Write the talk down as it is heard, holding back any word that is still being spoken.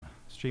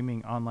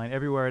streaming online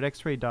everywhere at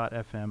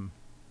xray.fm.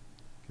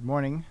 Good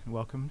morning and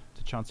welcome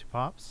to Chauncey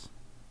Pops.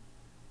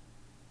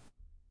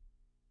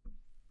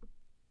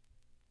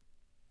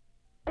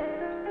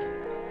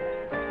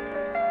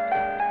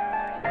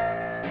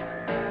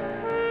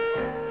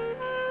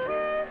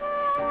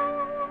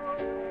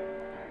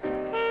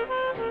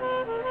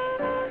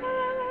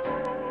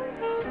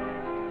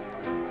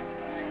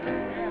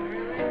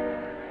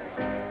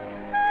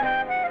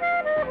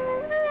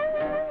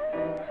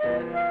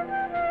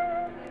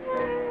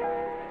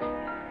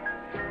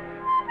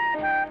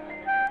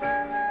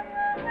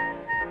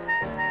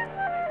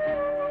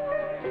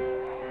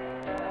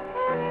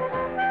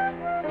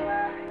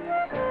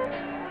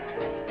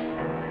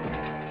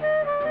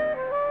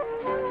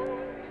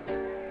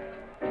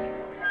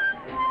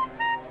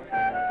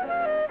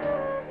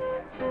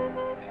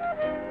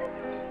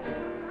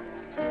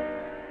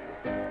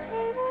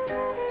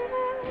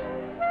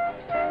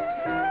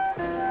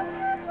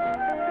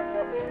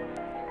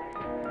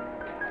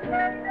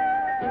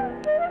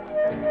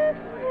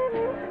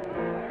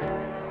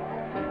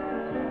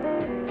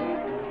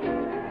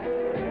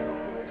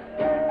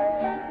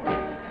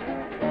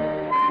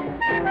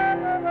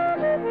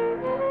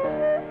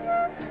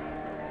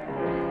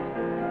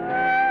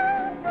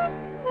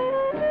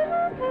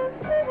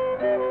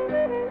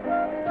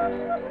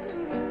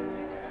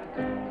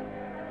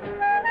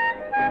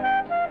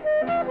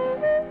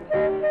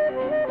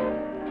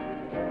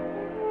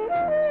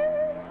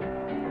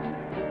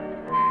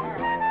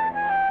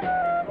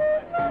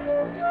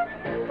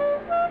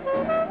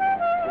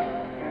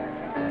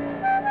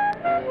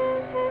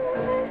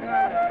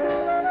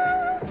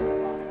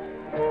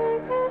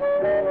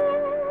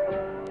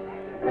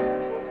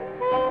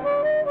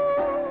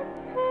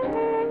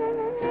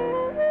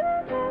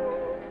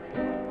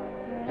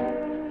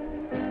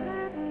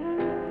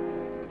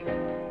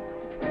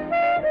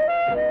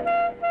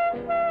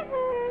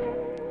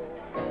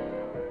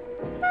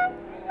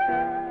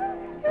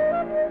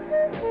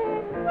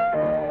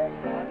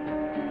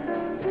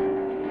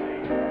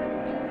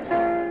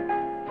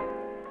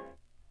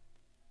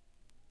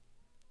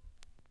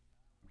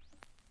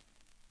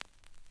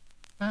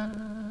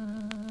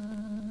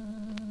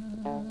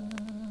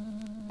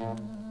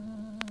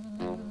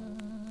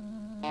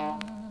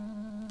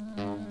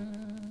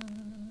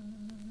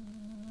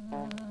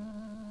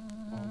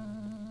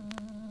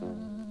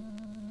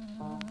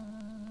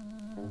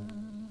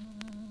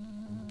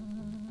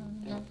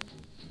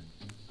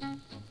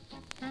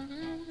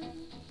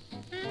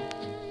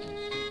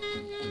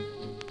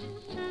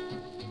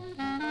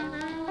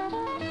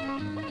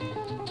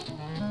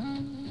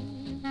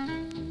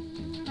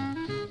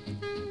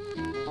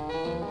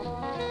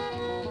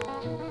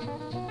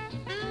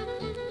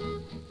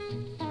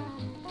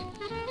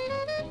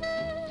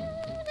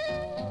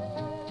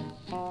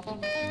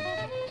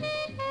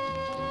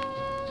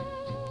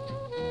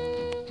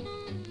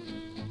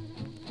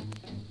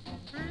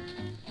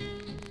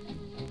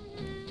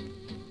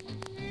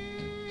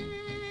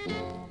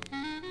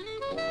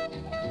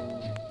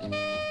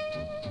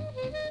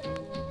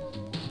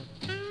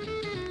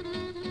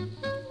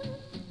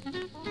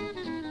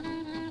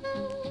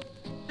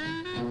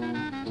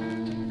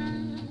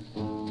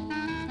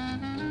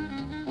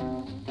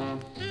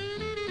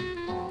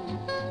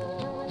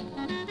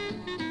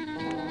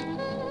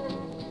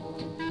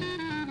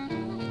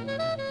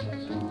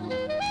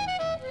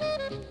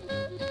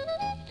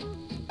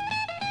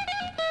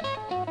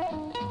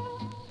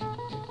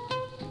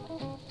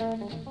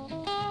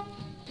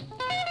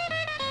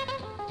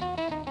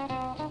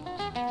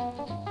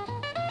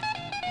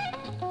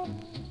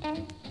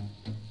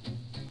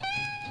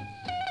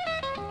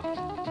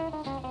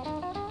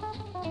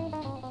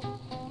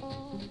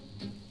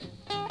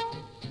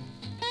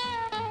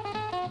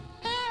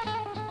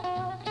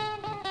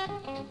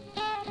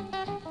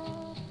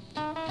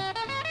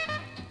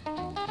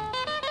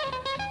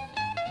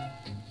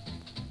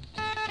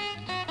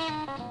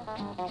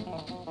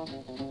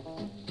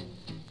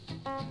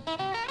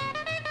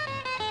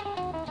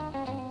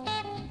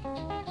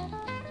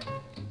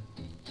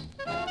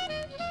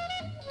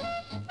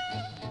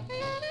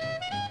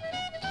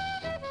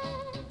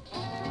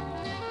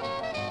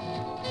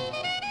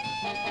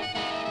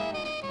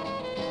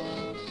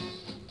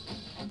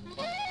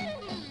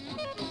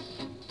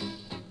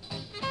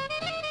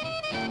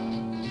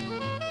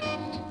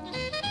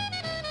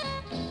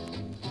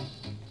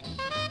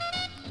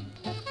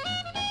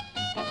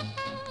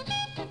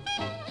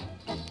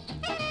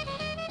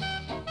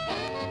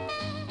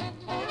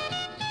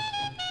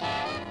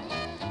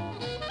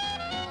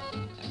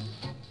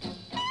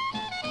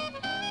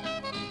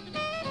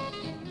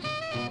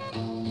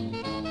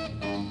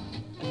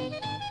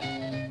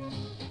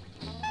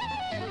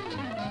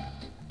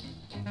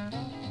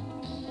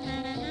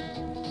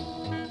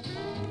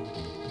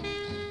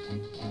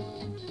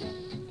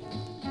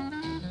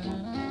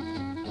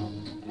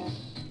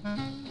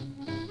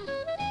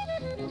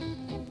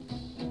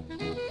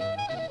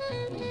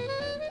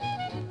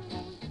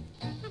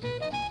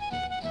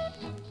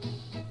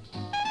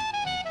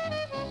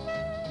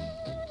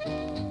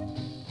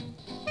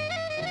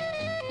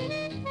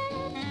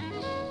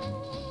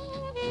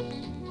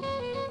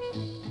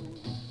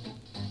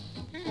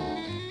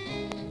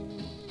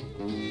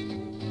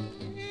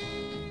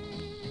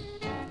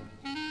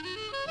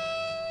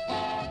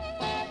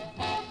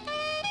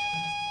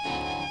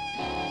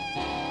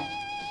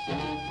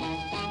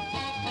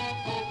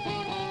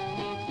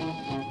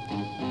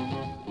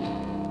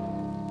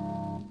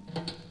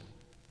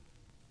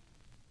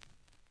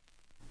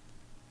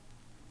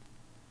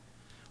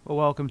 Well,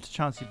 welcome to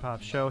Chauncey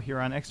Pop Show here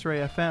on X-Ray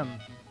FM.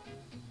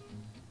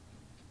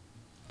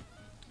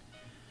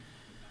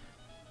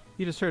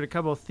 You just heard a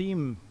couple of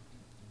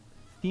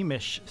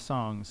theme-ish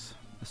songs.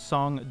 A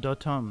song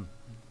d'automne,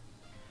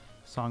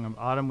 song of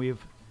autumn.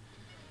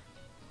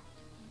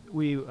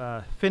 We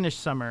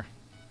finished summer.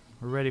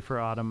 We're ready for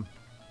autumn.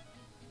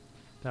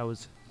 That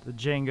was the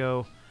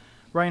Django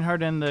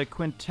Reinhardt and the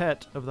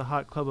Quintet of the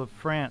Hot Club of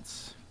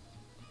France,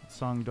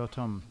 song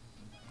d'automne.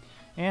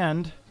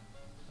 And,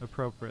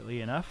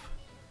 appropriately enough,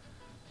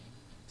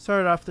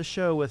 started off the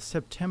show with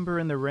September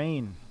in the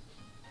Rain.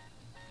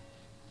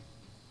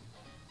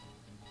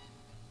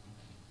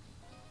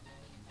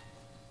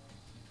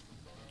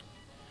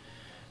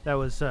 That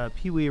was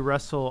Pee Wee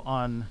Russell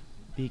on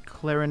the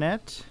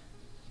clarinet.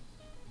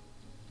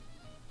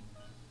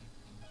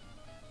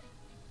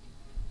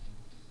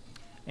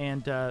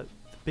 And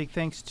big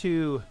thanks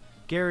to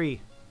Gary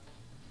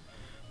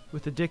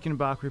with the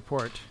Dickenbach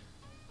Report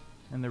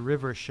and the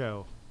River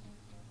Show.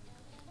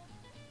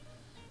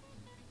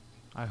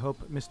 I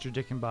hope Mr.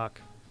 Dickenbach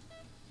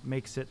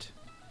makes it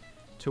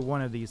to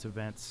one of these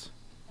events.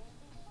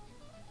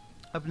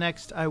 Up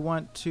next, I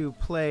want to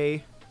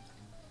play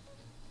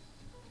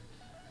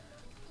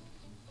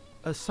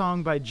a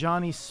song by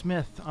Johnny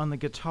Smith on the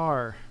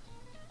guitar.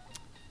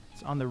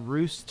 It's on the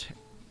Roost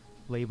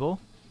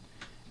label.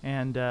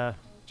 And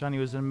Johnny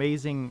was an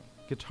amazing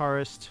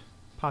guitarist,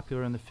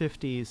 popular in the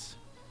 50s.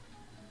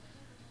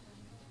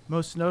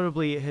 Most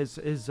notably, his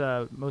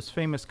most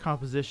famous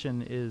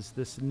composition is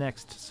this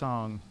next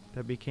song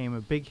that became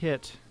a big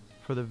hit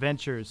for the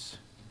Ventures,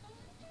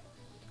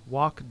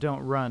 Walk,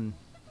 Don't Run.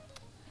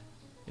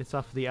 It's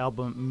off the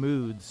album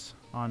Moods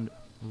on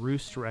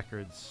Roost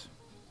Records.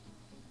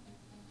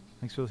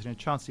 Thanks for listening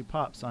to Chauncey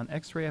Pops on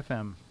X-Ray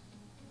FM.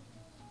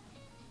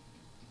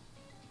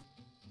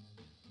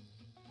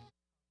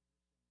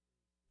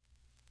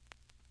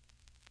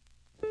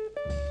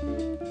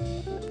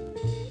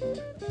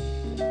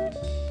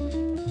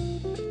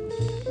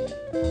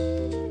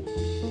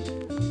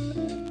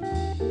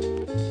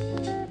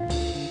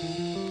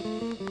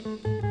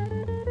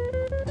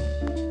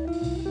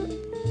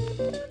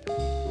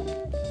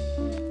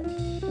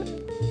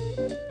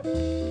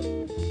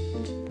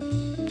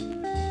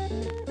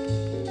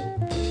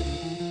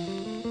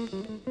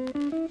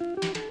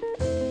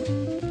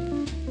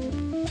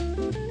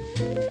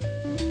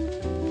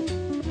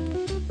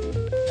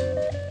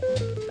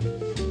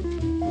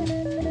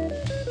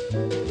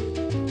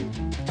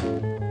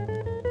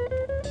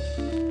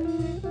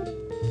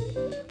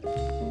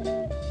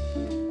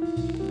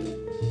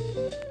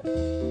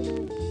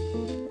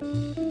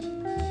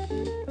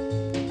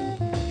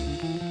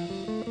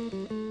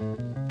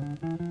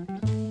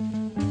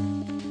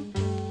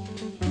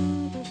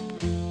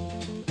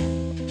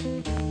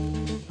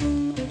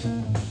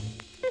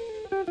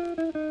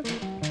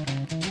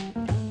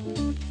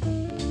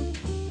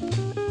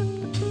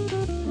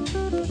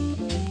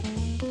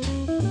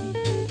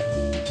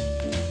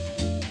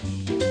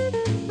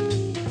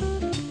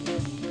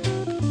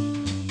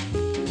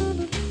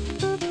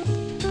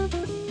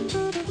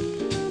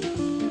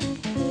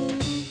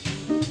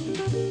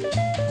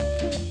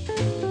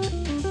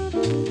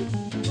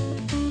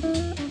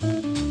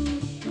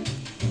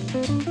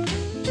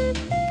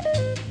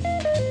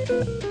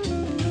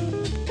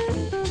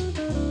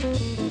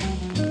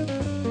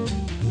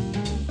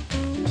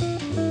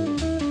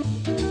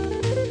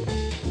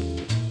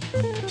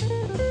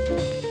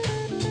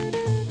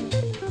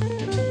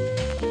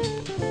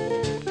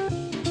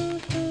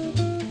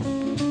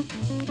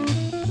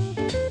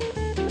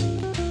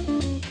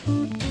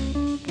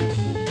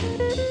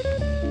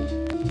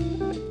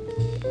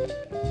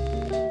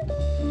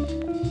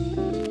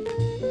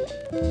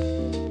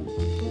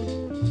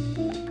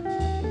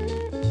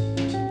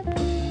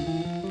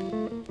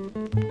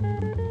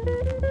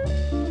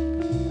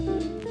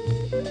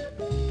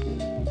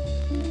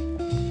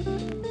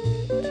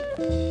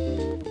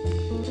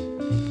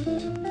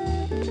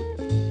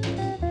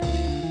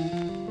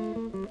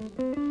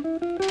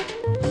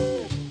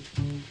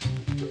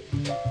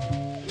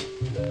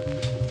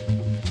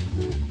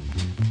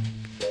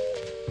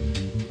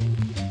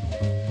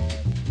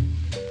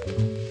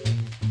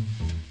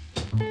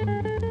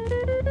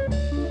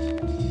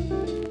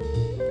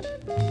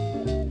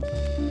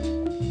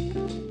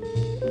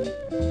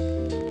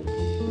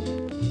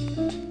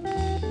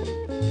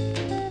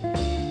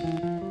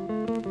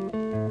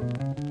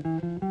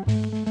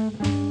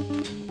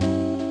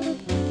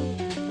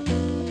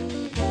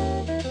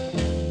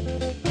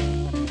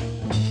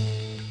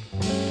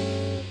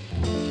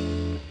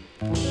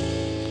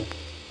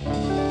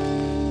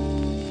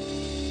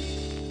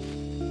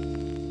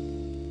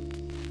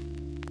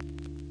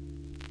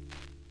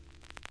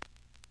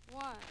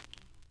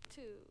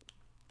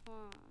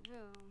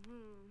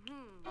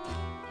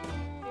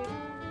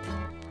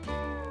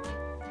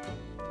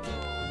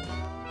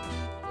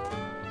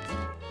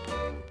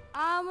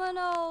 I'm an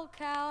old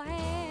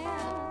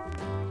cowhand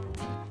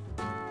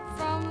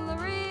from the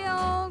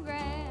Rio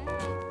Grande,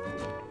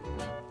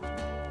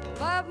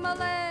 but my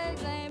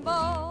legs ain't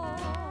bold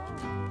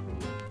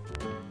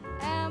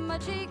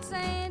cheeks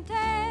ain't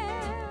tan.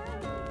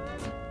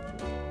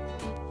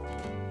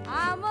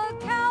 I'm a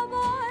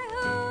cowboy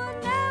who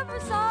never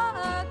saw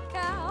a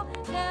cow,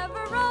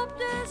 never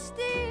roped a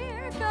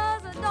steer,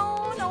 'cause I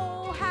don't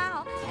know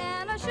how,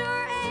 and I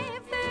sure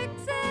ain't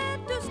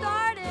fixin' to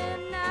start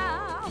it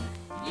now.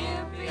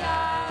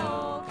 Yippee-i-oh-ki-yay,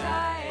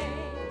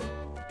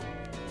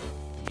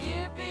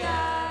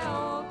 yippee-i-oh-ki-yay.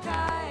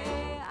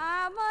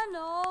 I'm an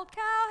old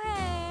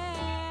cowhand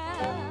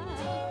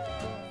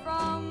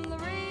from the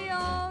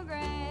Rio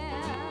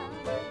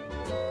Grande,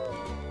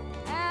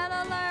 and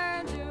I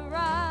learned to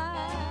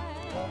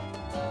ride,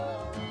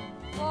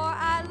 for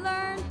I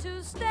learned to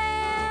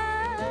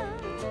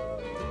stand.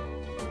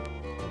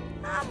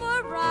 I'm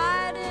a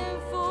riding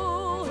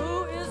fool who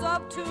is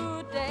up to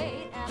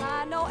date, and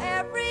I know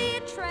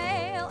every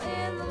trail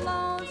in the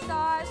Lone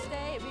Star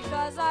State,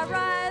 because I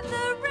ride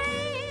the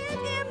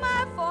range in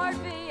my Ford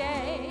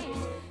V8.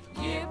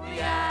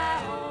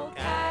 Yippee-i-oh-ki-yay,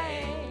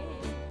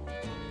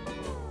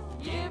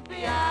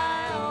 yippee-i-oh-ki-yay.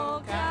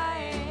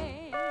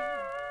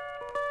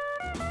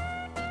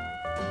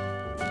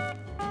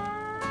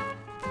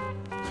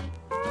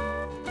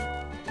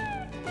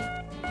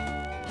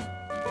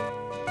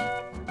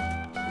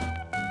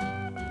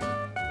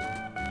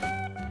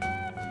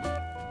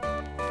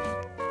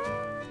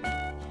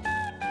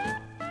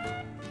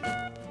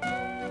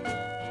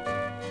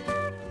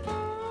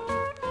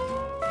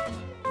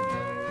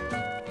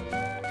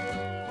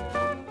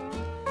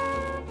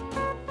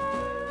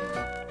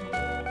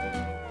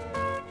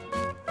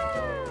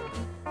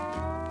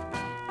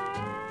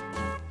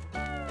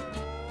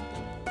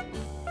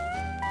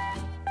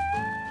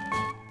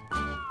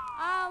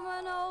 I'm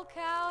an old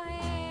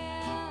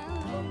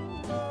cowhand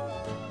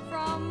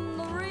from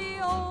the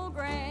Rio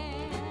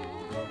Grande,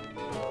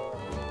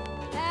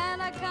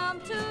 and I come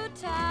to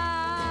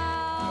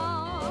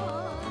town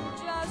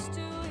just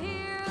to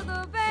hear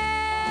the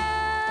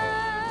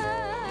band.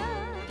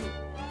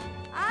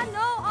 I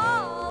know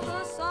all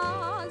the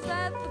songs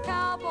that the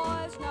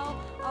cowboys know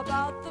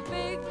about the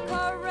big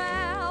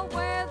corral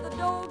where the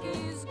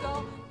doggies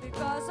go,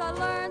 because I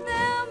learned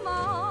them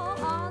all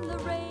on the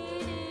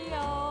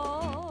radio.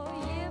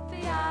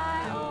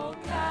 Yippee-i-oh-ki-yay,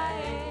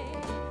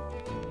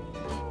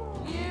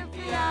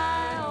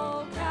 yippee-i-oh-ki-yay,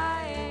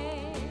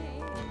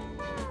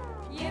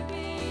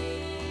 yippee-i-oh-ki-yay.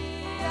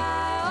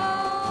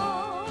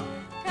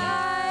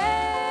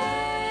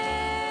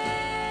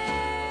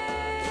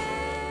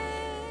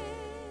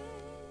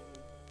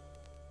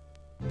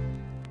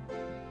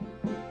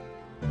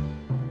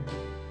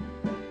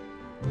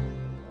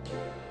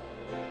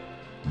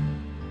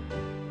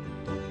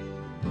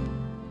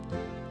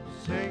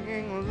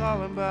 Singing a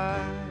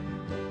lullaby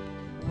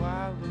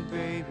while the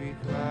baby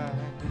cries.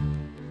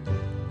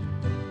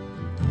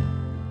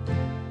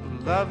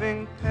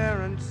 Loving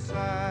parents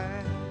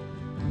sigh.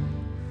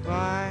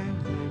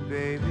 Finally,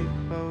 baby,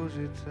 close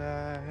its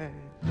eyes.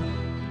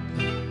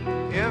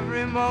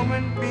 Every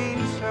moment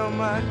means so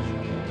much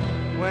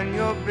when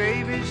your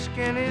baby's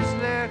skin is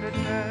there to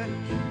touch.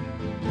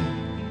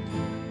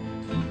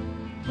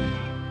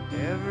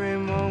 Every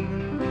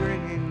moment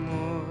bringing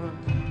more.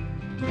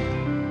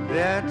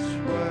 That's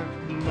what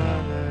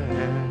mother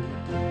and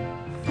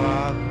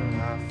father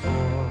are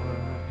for.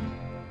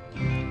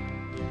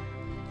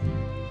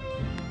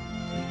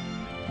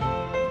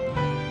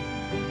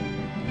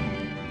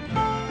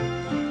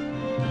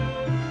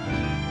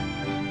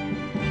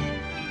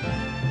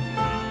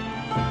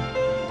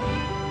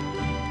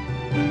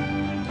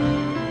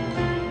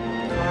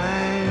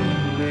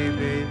 Finally,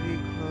 baby,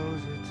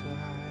 close its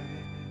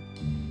eyes.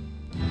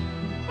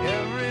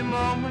 Every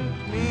moment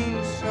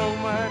means so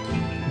much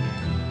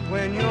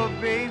when your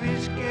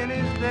baby's skin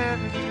is there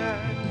to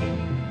touch.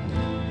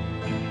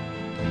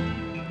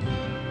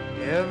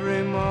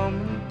 Every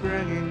moment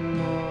bringing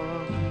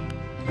more.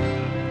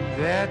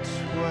 That's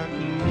what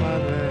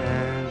mother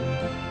and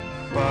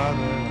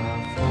father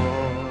are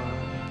for.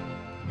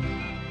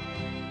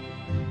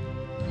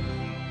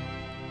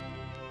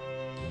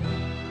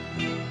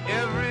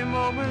 Every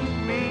moment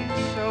means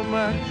so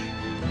much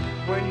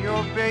when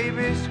your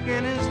baby's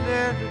skin is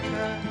there to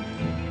touch.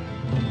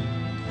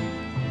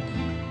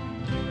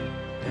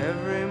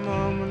 Every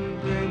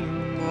moment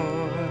bringing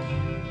more.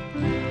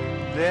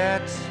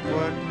 That's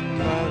what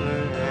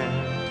mother and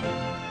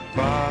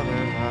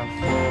father are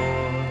for.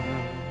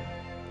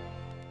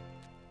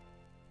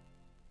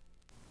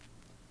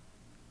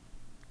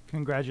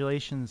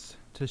 Congratulations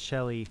to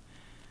Shelley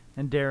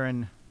and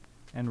Darren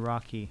and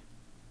Rocky.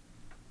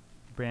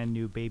 Brand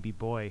new baby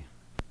boy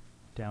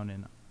down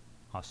in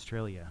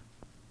Australia.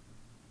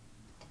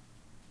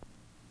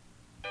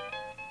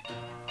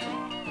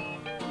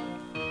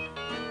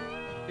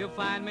 You'll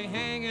find me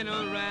hanging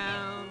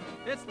around.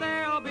 It's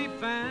there I'll be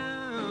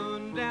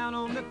found, down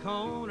on the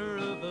corner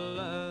of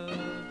love.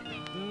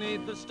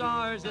 Beneath the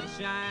stars that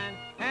shine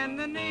and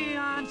the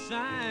neon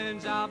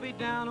signs, I'll be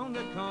down on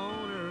the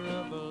corner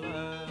of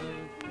love.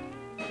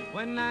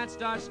 When night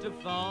starts to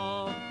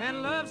fall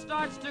and love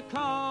starts to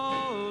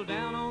call,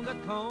 down on the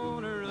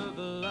corner of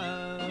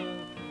love,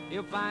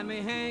 you'll find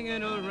me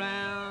hanging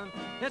around.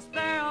 It's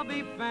there I'll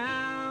be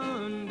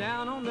found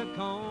down on the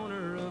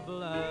corner of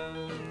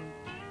love.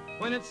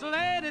 When it's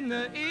late in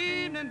the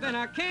evening, then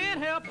I can't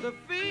help the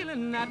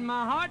feeling that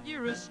my heart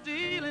you're a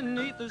stealing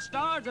neath the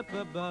stars up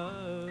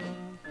above.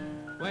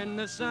 When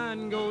the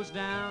sun goes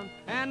down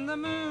and the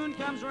moon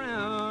comes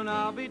round,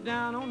 I'll be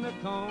down on the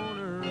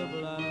corner of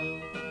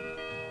love.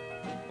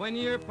 When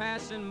you're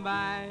passing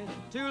by,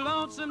 too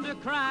lonesome to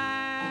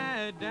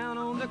cry, down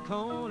on the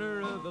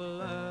corner of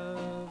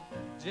love,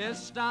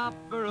 just stop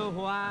for a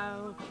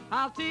while,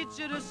 I'll teach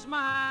you to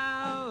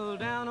smile,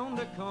 down on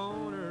the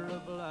corner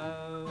of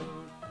love.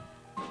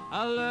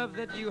 A love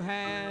that you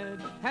had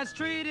has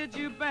treated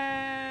you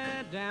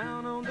bad,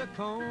 down on the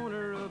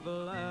corner of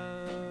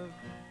love.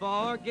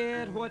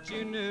 Forget what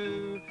you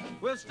knew,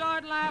 we'll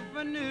start life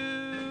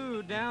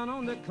anew, down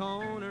on the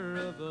corner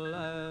of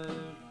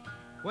love.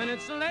 When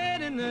it's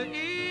late in the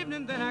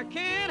evening, then I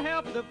can't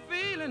help the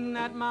feeling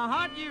that my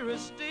heart you're a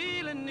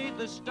stealing neath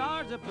the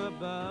stars up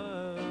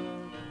above.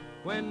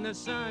 When the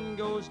sun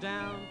goes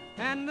down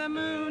and the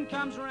moon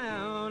comes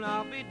round,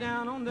 I'll be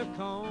down on the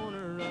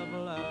corner of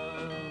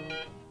love.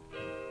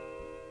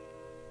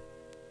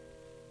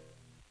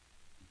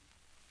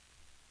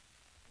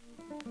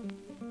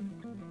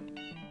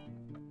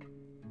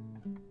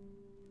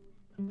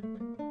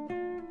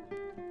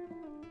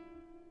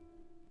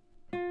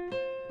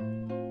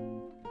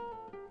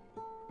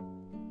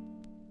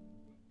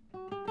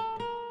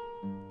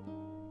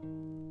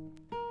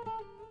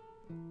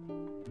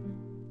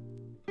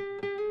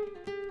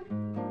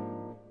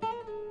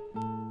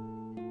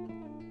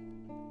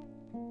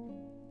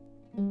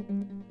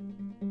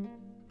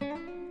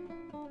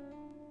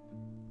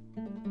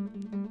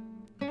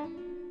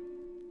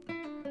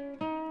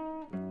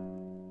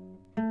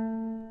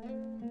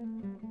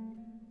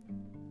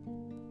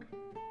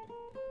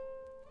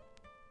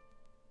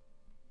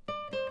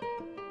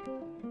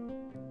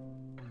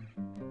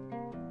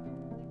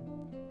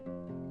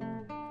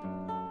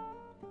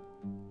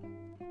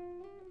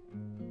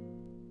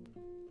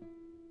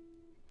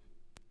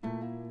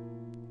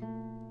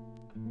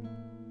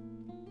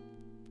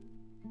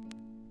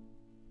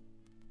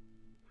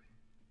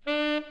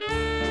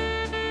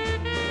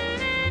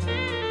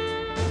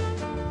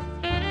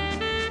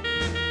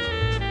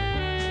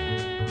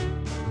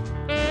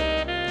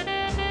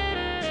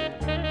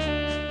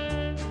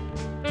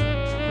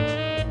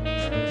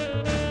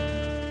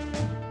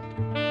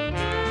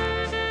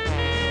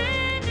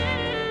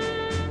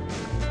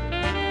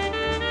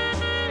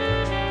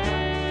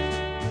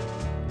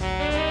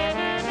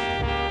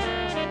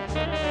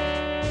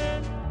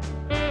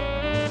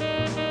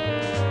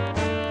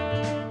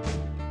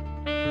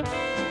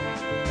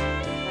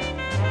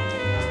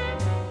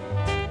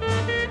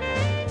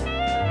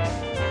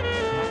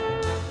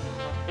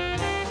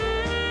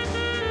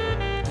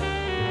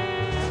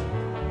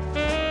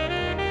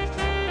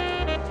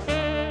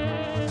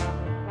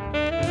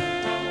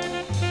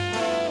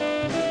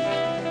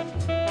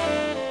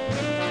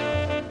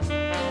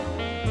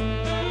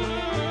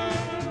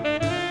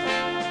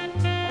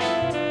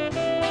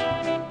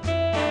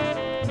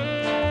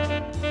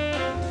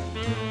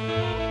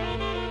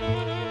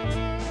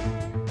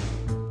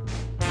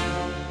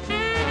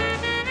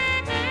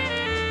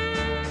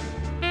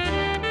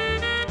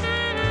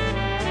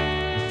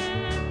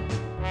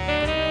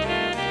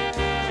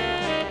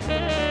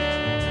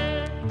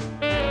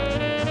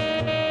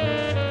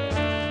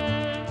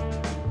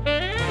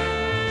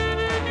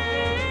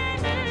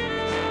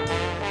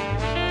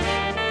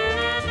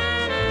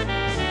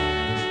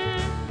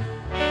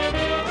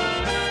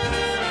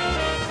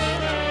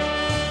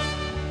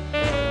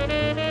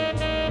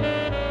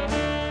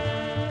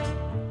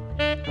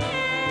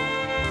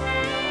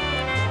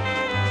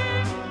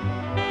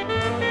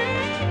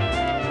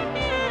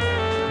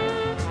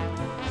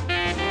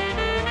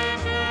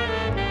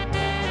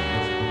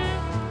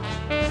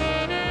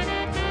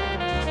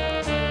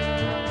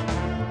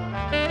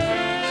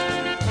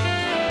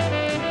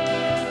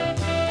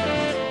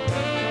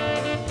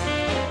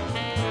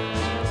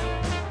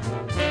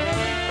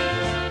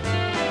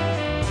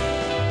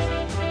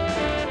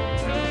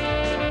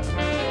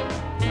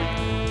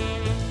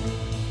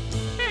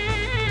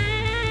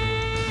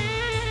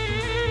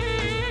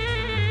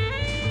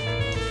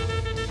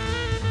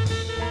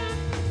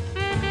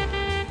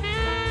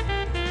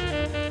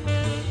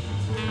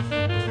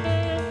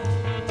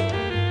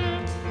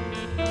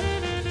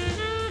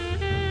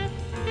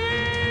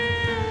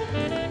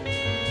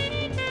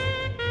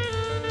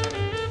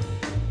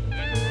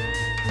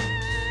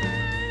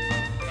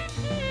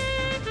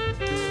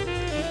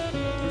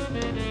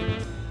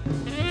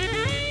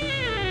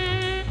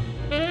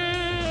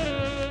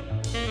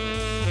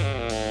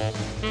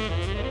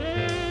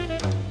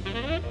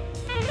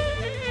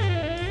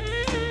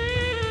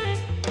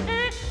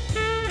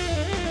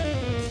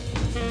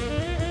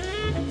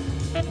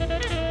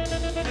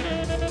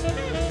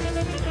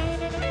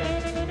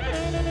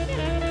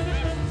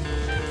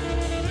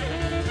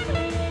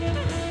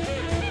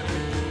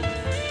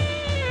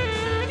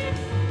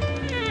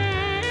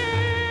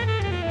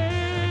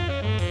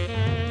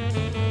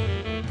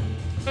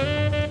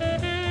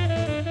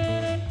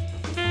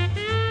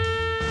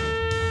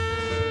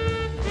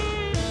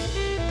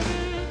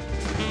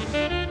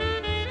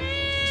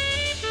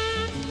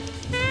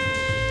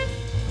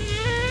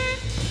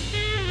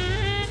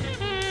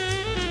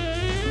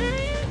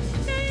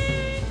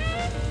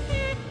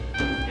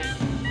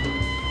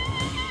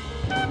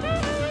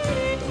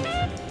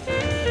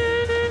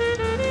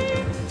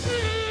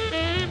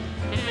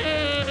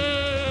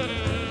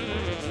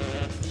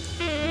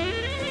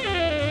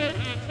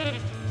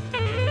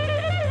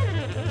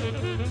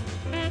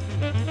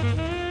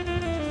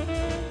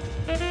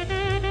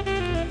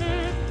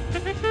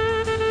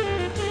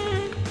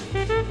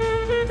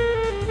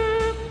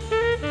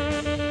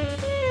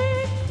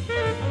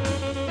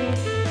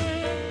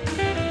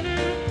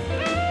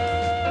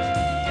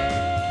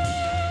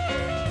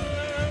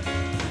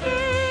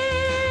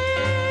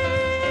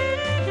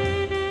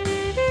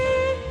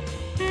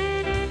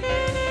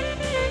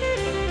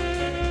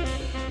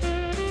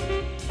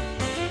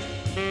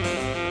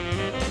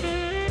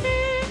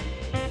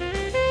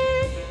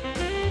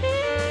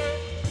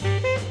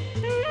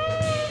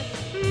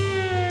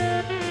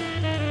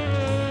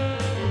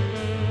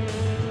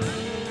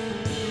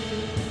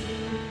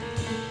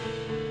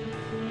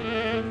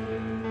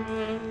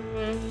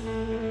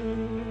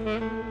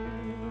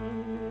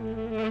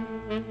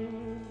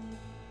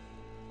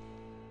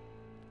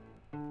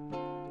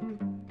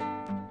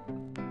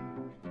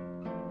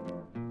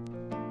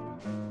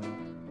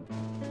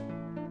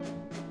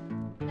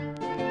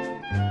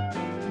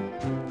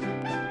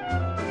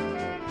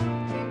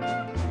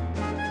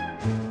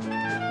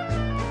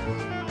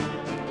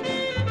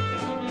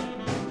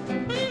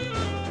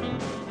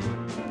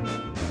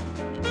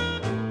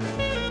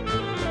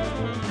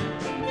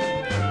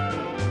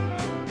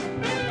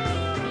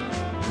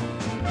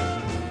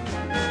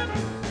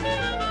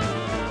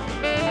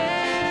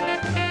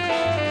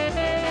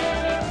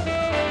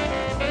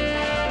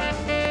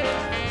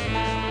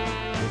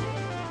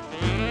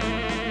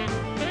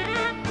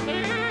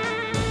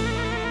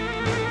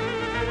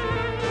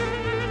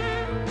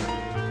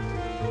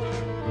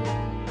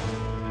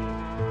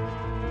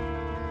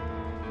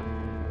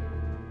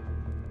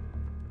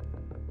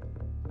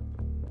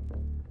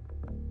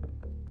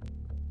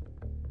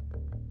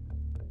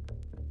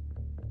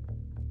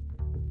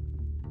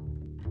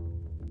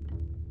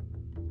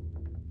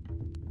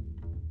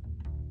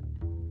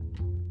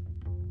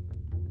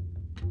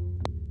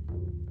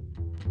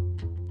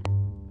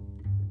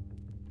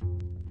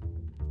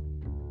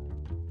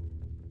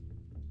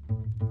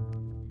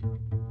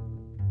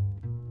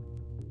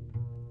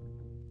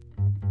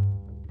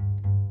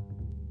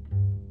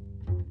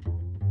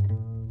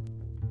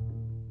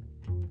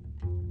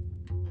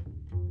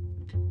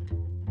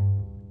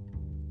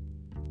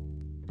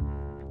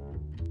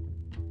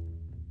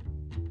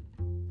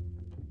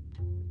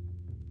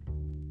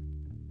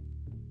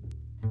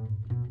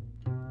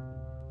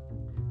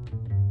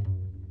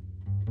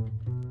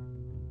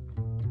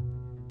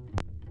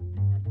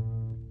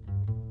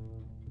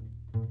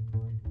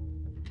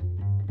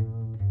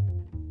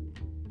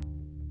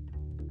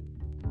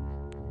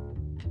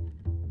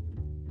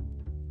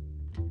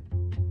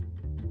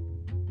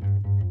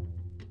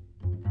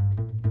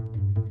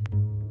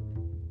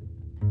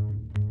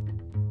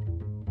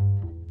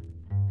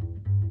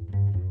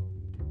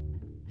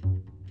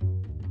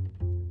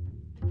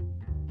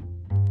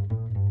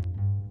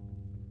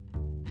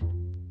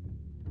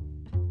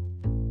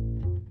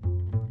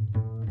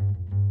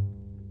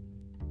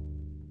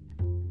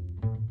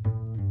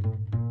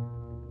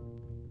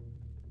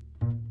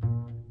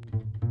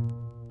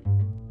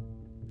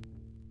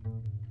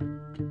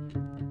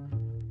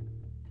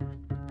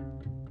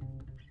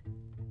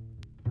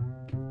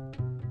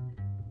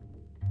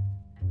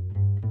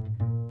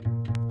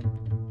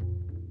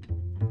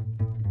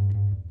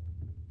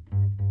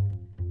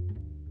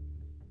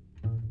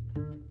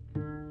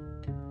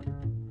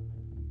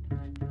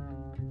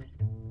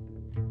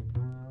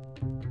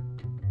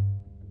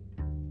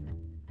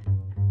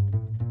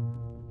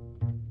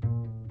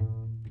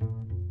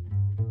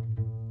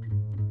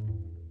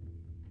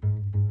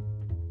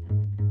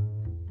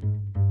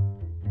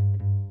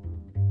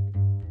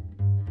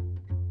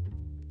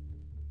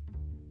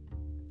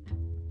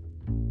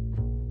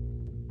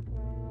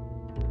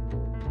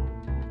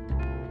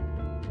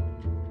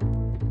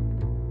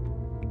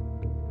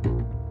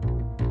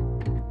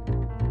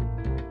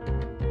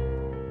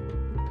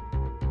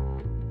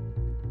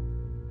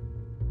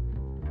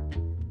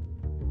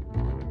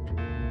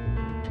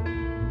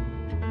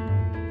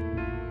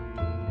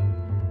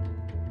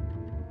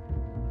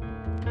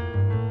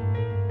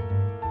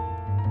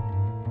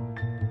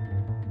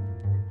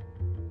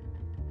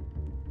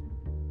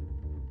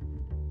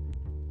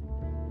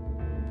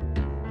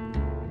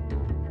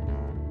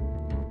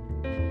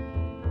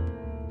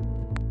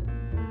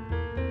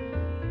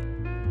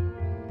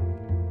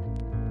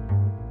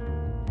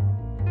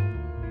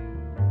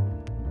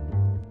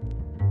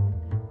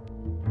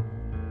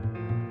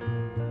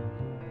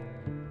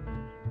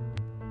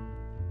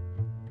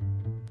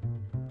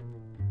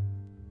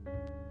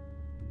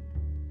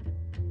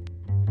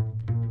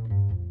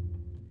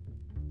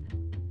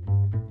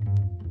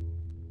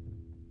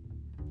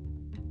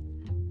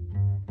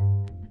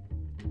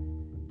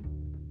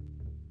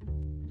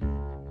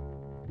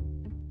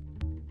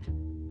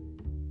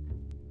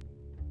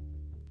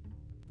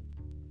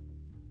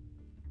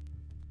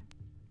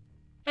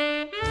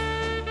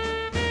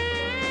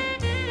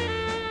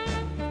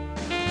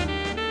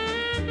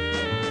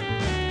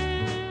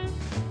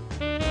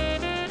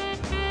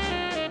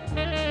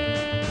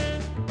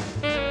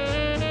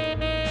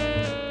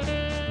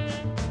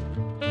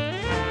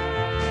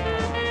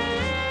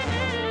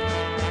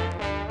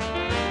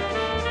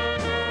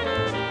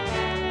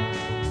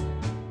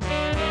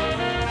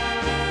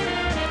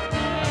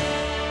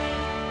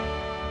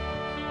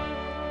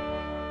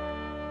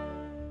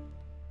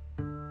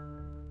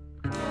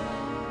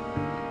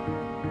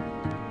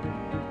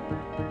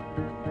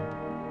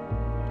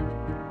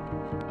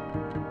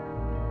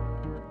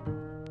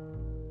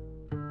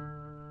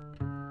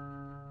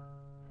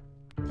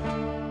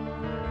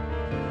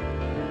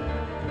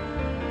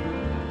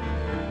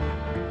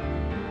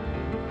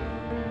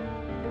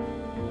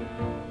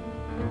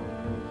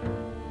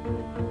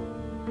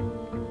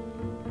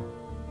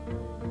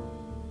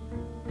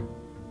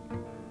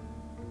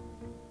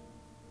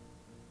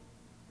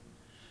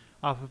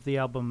 off of the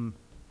album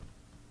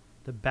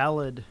The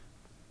Ballad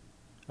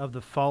of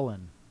the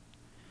Fallen.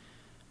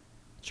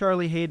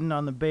 Charlie Hayden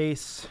on the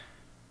bass,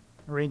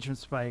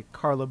 arrangements by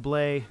Carla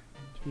Bley,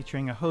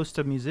 featuring a host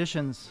of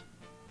musicians.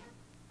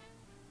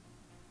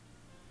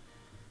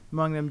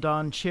 Among them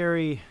Don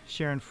Cherry,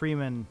 Sharon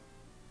Freeman,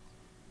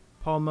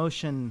 Paul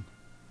Motion,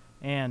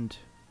 and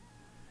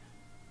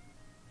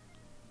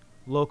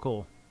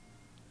local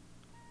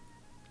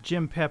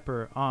Jim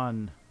Pepper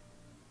on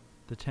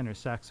the tenor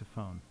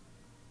saxophone.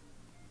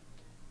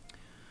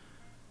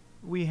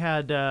 We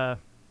had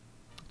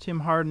Tim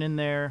Hardin in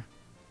there,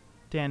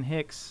 Dan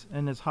Hicks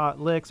and his hot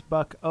licks,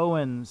 Buck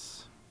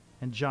Owens,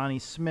 and Johnny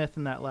Smith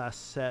in that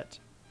last set.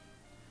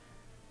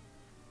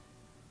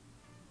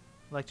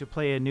 I'd like to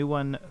play a new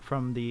one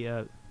from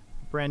the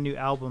brand new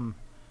album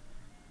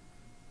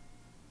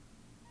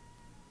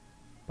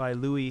by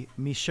Louis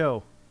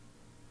Michaud.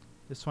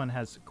 This one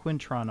has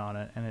Quintron on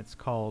it, and it's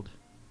called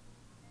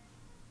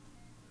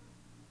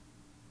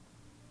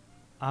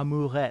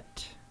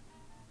Amourette.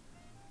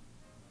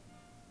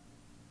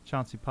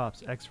 Chauncey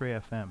Pops, X-Ray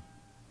FM.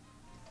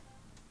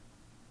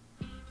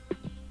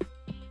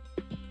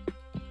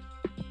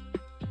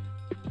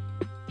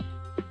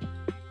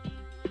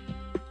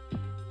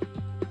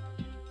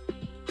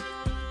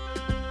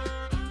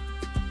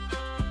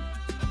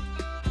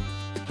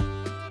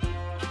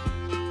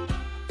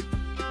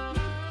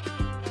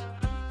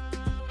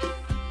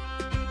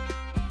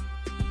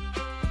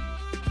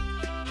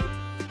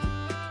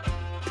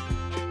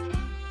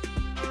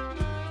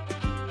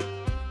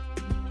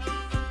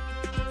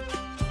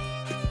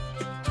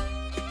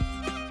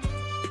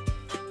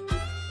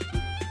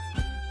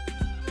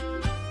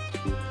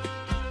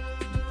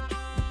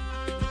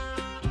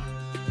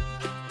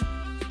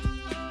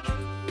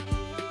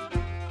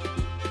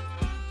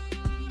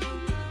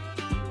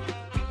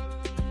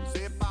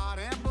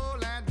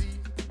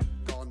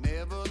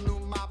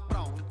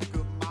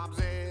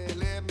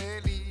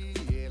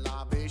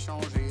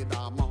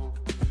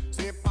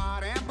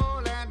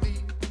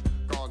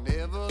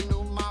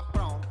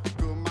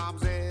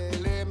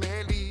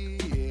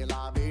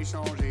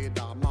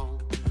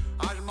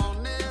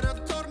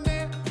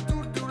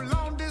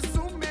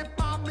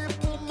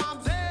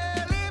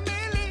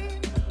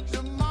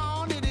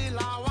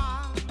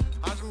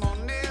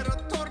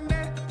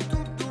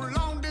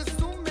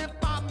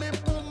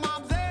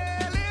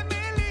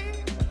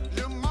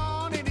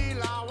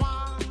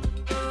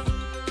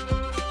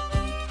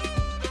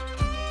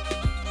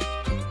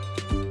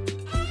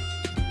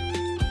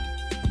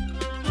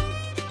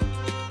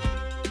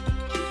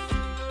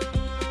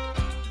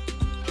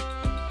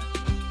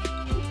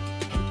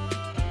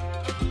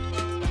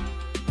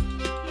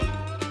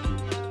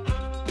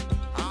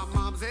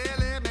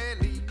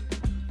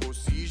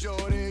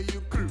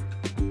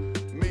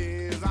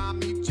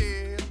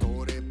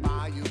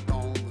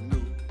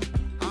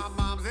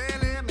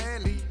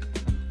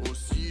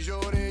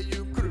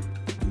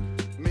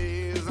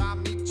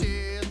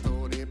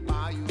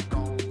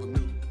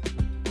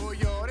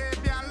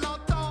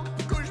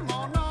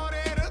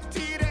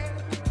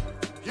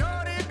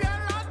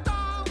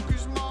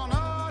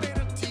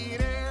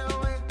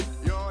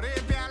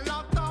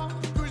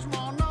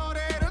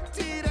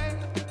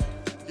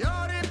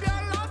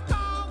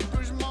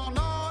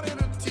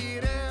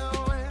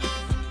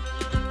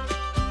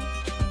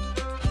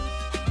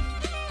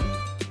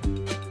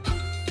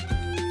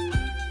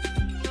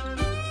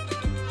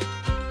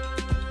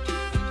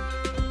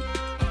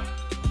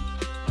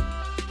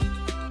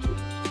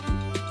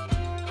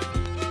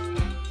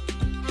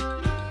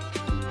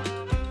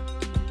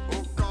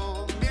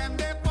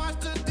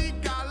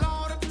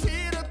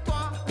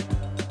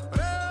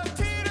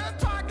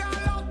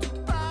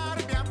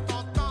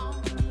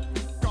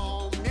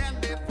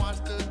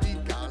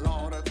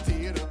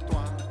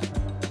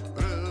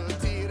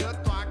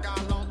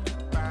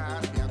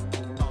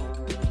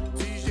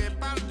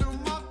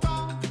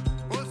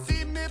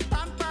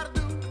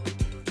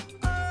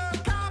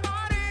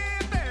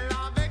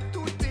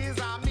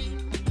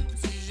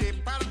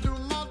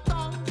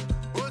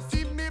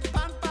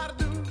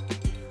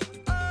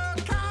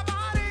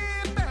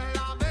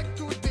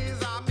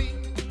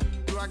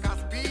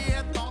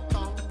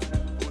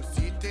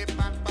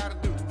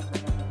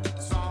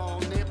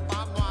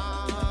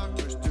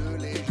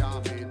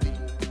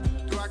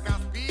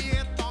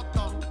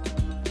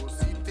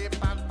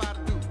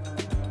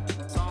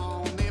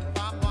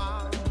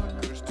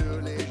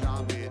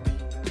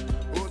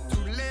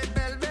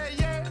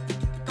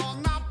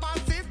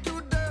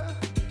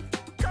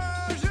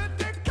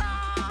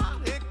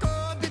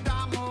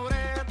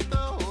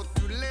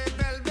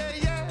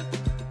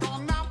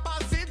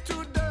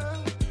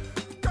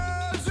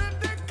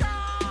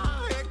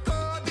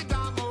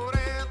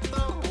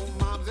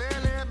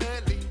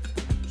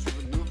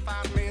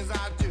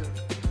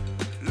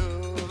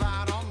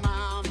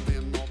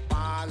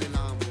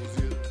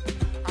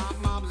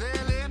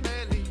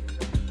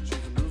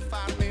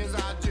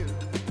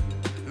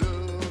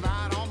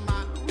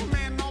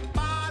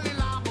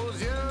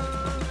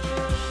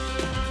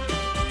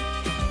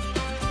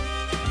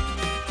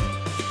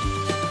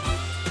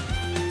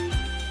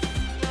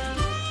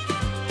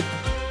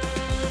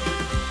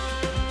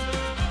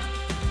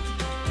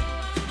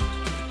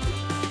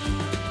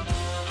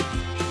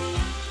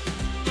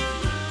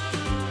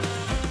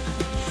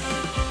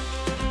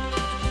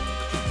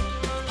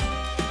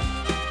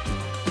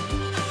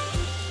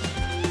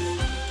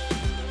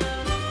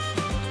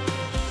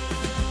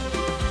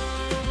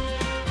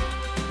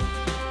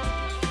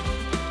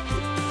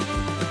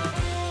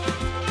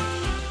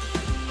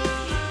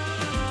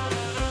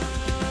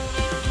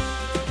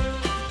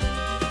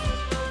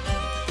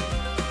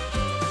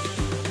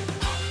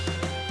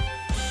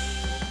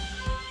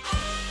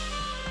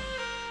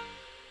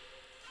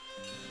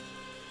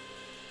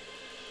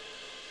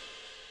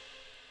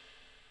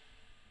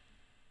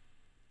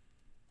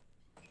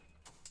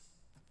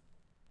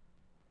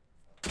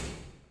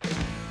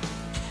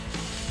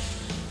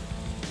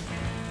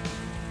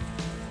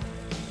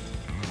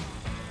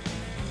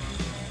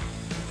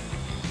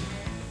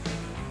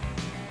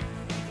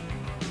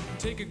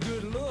 Take a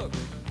good look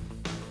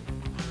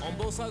on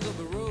both sides of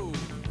the road.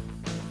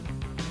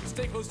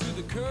 Stay close to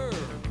the curb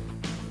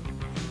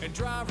and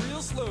drive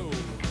real slow.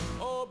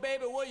 Oh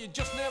baby, well you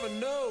just never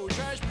know.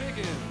 Trash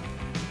picking,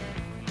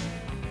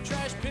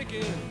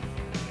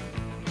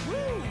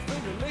 woo,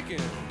 finger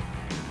licking.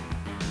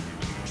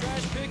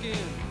 Trash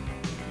picking,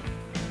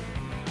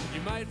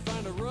 you might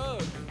find a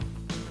rug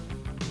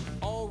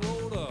all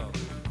rolled up,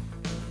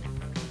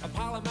 a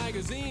pile of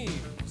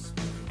magazines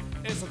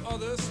and some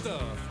other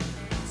stuff.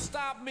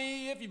 Stop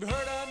me if you've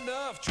heard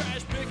enough.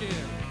 Trash picking,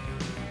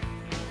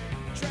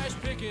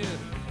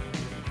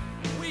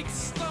 weak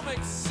stomach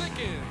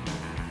sicking.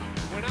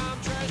 When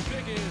I'm trash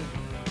picking,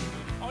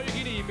 all you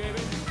can eat, baby.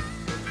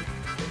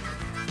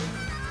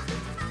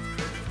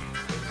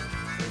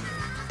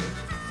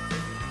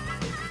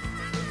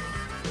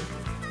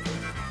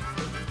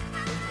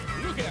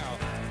 Look out.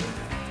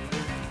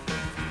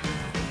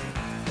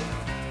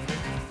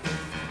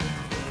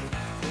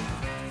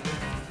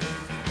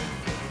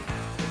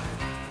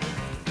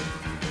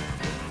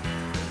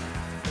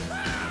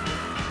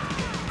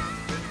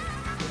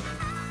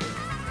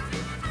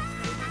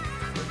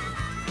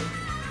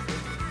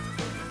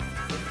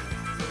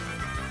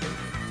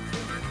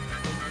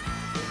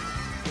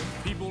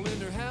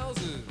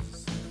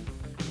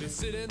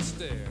 Sit and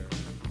stare.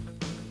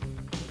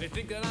 They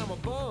think that I'm a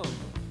bum,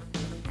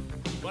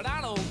 but I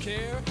don't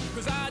care,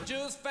 cause I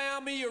just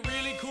found me a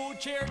really cool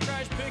chair.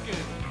 Trash picking,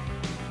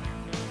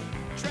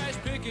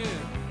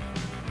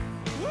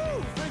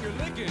 woo, finger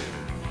licking.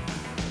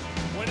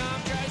 When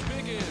I'm trash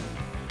picking,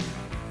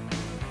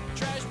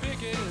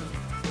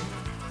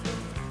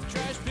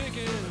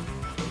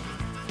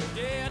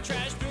 yeah,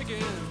 trash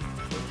picking.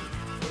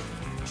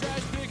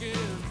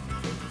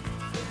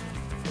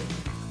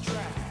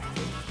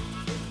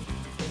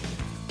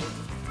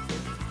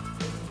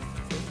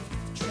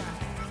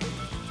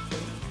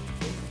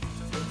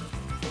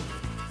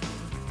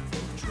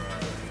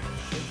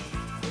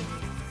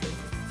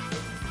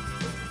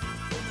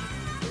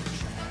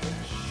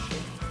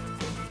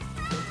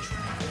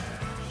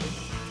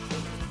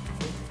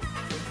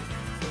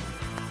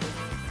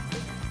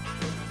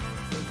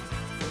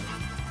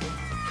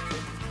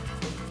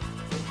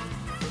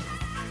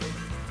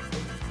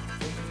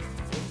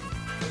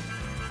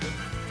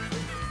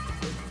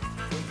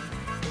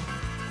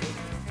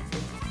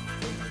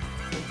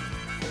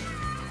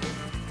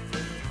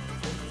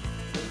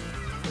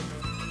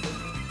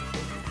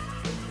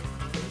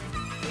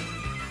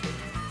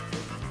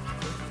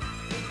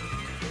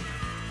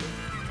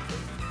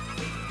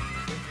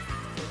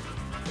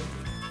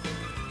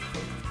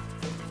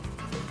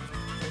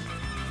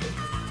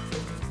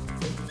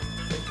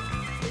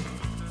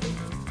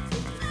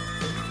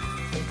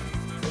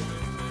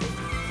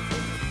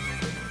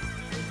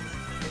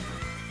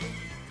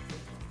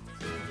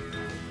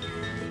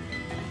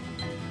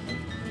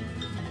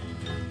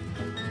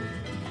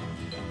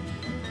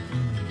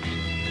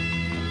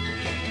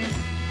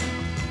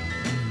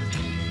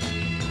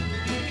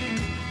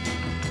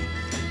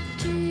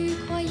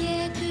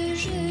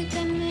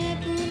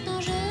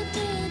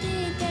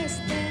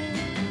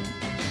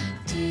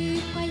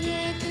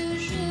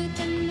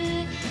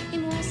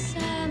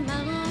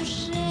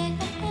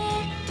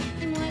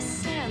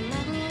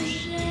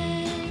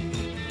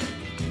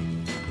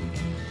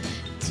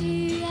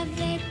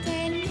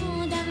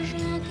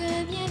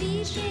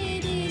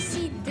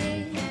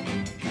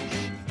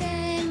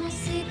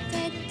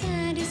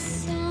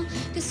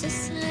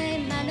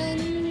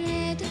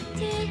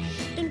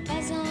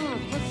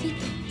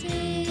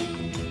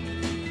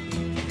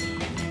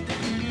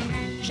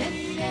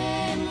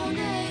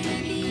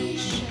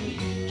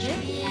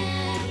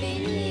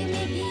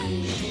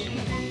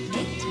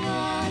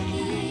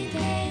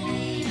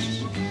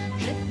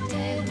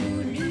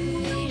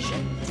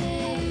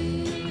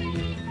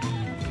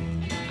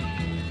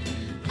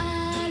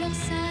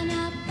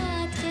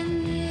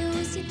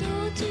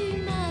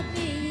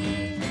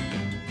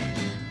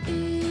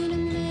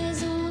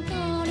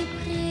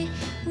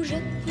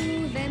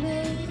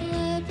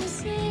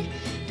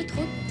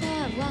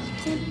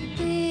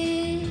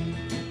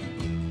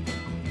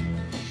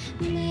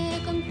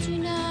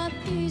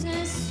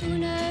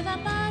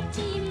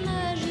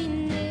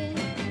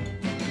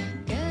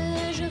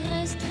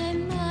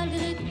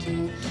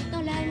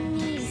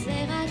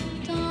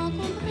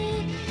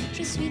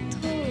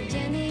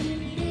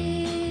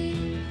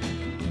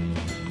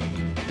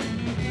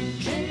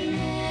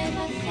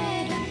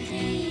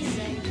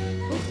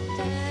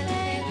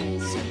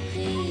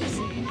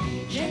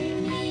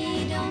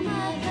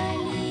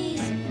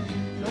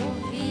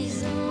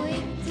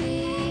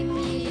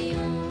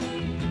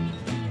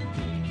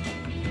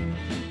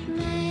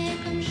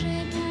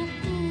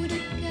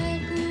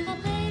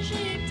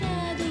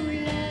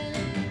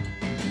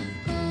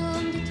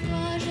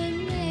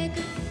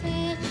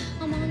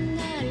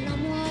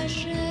 Moi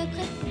je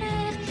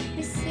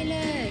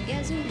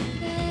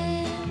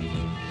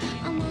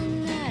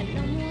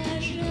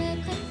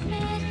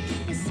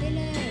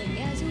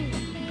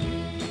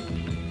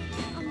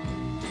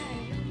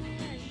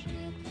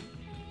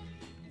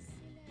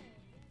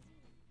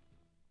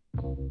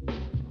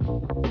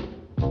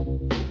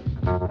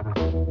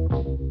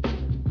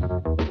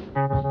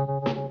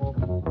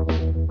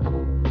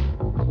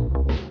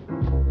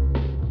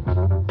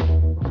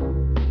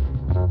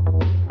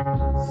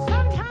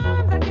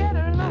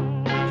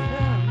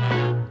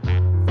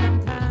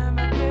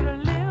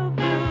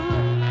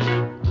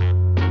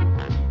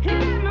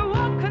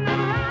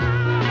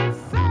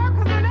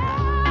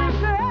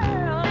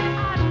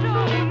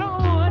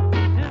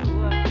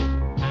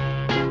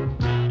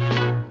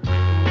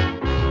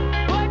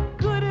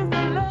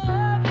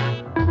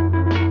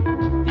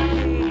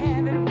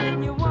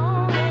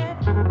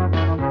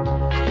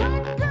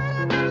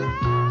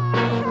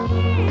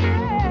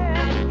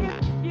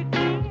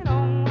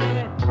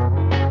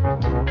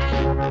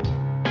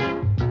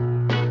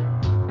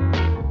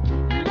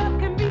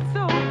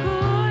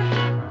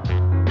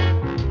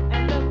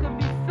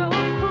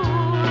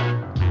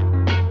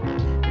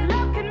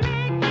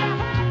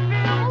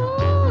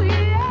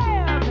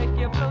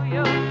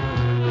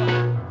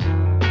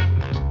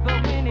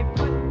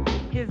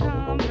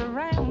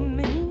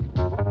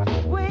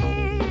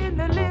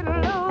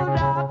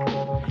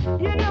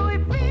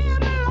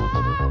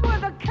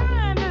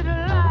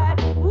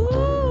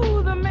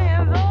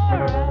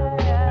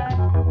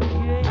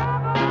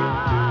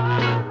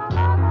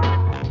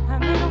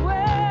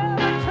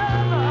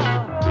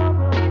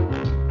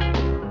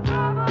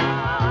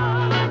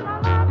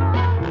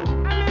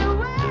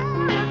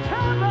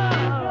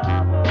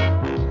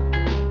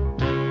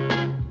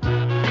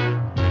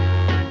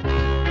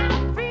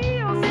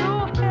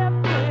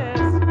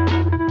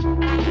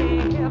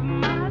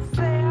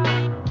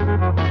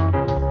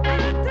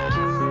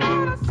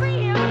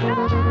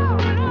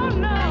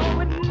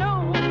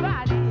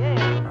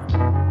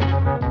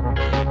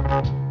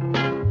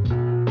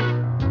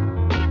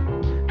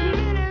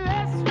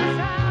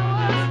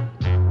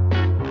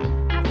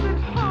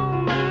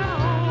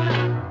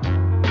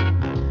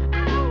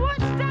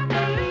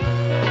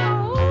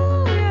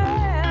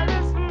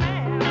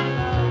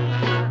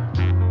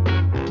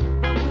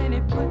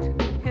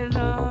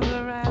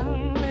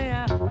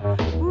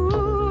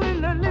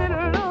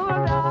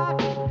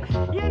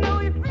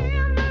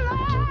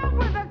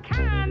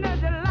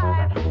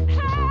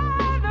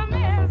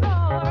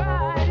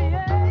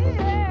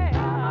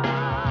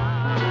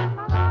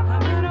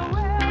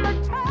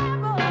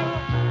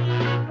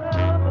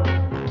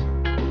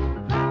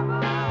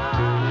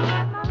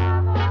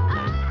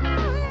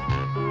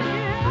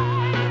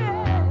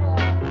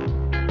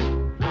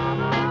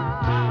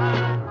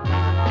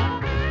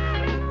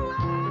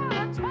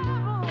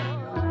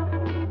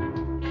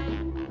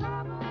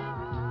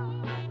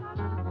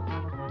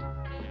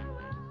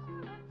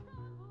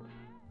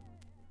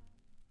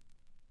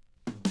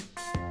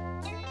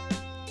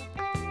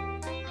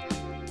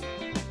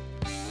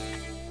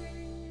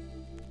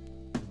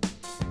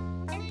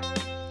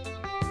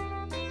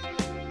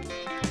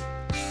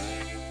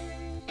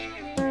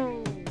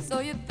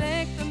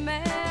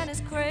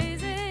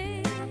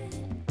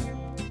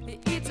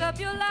up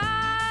your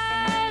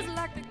lies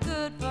like they're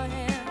good for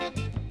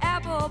him.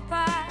 Apple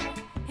pie,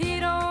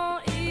 he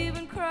don't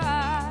even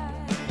cry.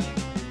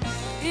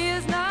 He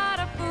is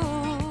not a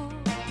fool,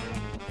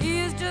 he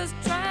is just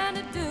trying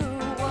to do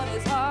what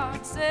his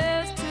heart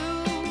says to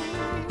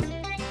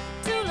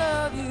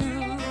love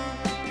you.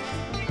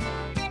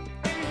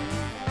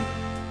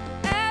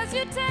 As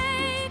you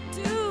take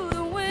to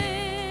the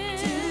wind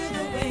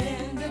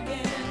again,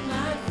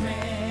 my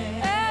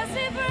friend. As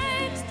he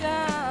breaks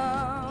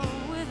down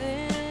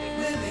within.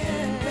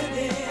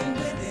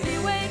 He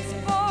waits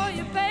for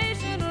you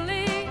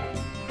patiently,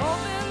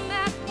 hoping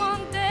that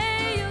one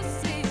day you'll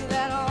see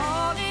that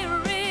all he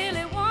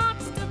really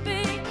wants to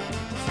be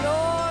is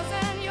yours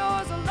and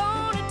yours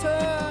alone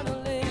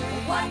eternally.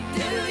 What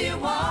do you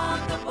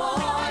want the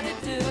boy to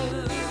do?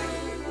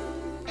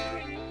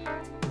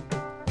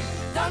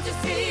 Don't you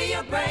see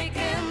you're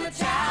breaking the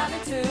child in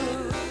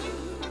two?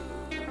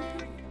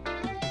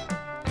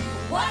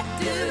 What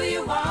do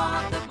you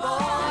want the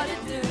boy to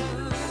do?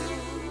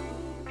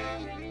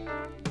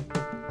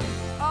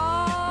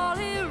 All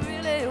he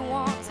really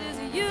wants is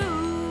you.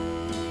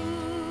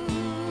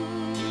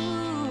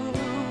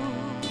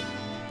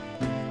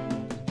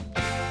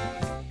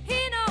 He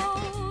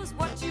knows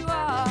what you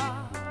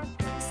are,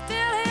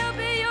 still he'll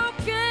be your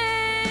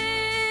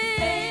king.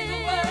 Say the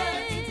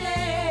word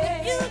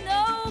today, you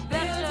know better.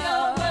 Build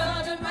your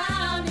world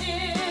around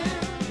him.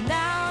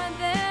 Now and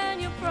then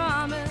you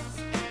promise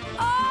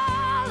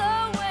all the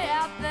way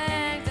out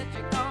things that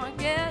you're gonna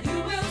get. You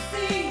will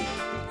see,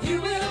 you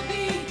will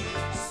be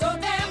so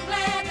damn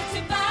glad that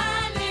you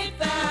finally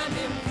found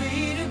him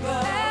free to go.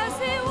 As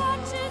he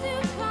watches you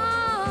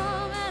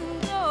come and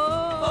go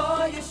for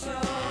your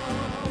show.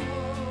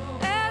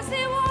 As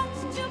he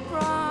watched your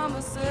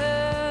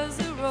promises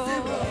zero.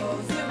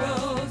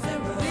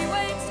 He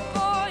waits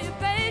for you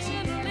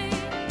patiently,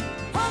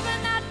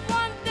 hoping that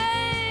one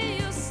day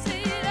you'll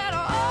see that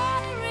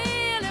all he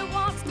really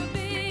wants to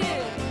be is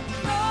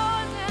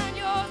yours and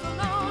yours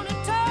alone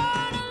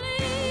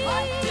eternally.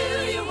 What do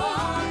you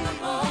want the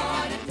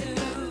boy to do?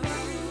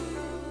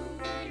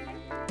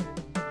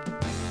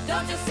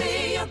 Don't you see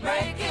you're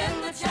breaking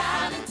the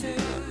child in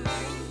two?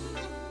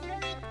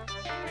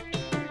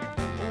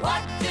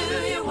 What do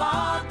you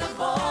want the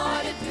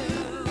boy to do?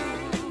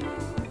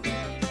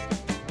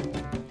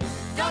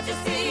 Don't you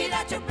see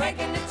that you're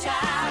breaking the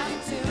child in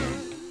two?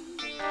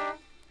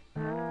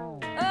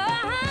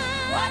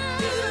 What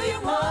do you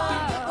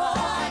want the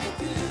boy to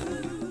do?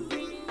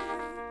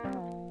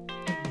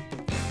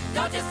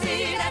 Don't you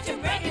see that you're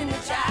breaking the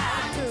child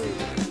in two?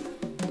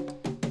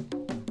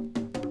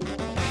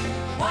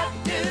 What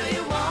do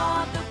you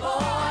want the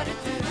boy to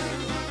do?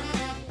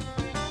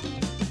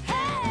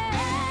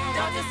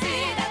 Don't you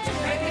see that you're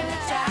breaking the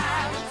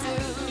child in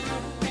two?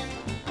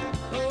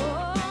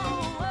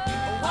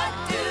 What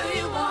do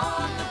you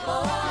want the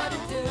boy to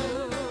do?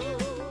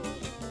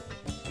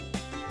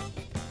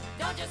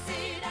 Don't you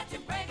see that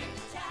you're breaking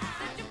the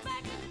child? You're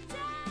breaking the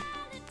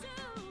child in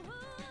two.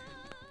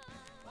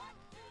 What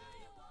do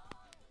you want?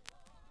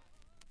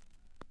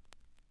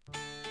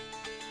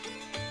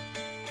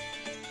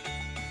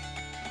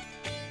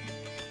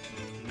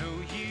 No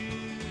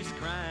use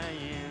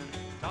crying,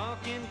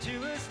 talking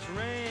to a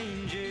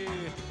stranger,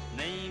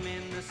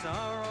 naming the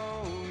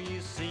sorrow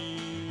you've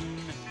seen.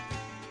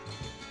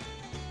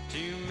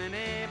 Too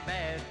many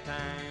bad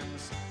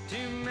times,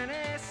 too many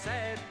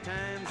sad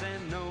times,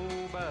 and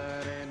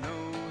nobody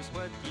knows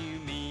what you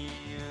mean.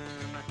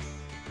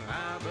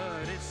 Ah,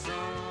 but if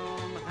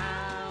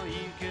somehow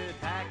you could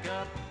pack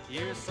up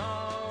your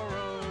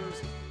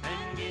sorrows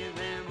and give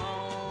them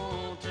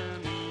all to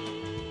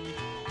me,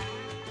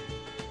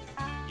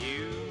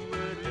 you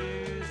would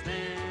lose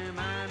them.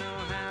 I know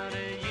how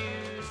to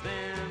use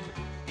them.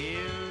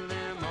 Give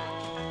them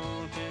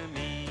all to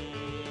me.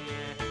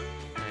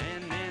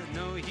 And there's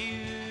no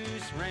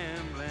use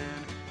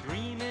rambling,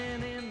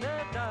 dreaming in the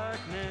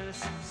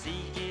darkness,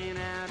 seeking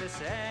out a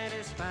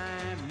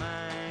satisfied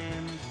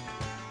mind.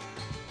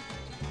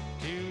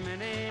 Too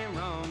many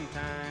wrong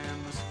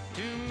times,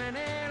 too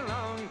many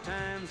long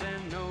times.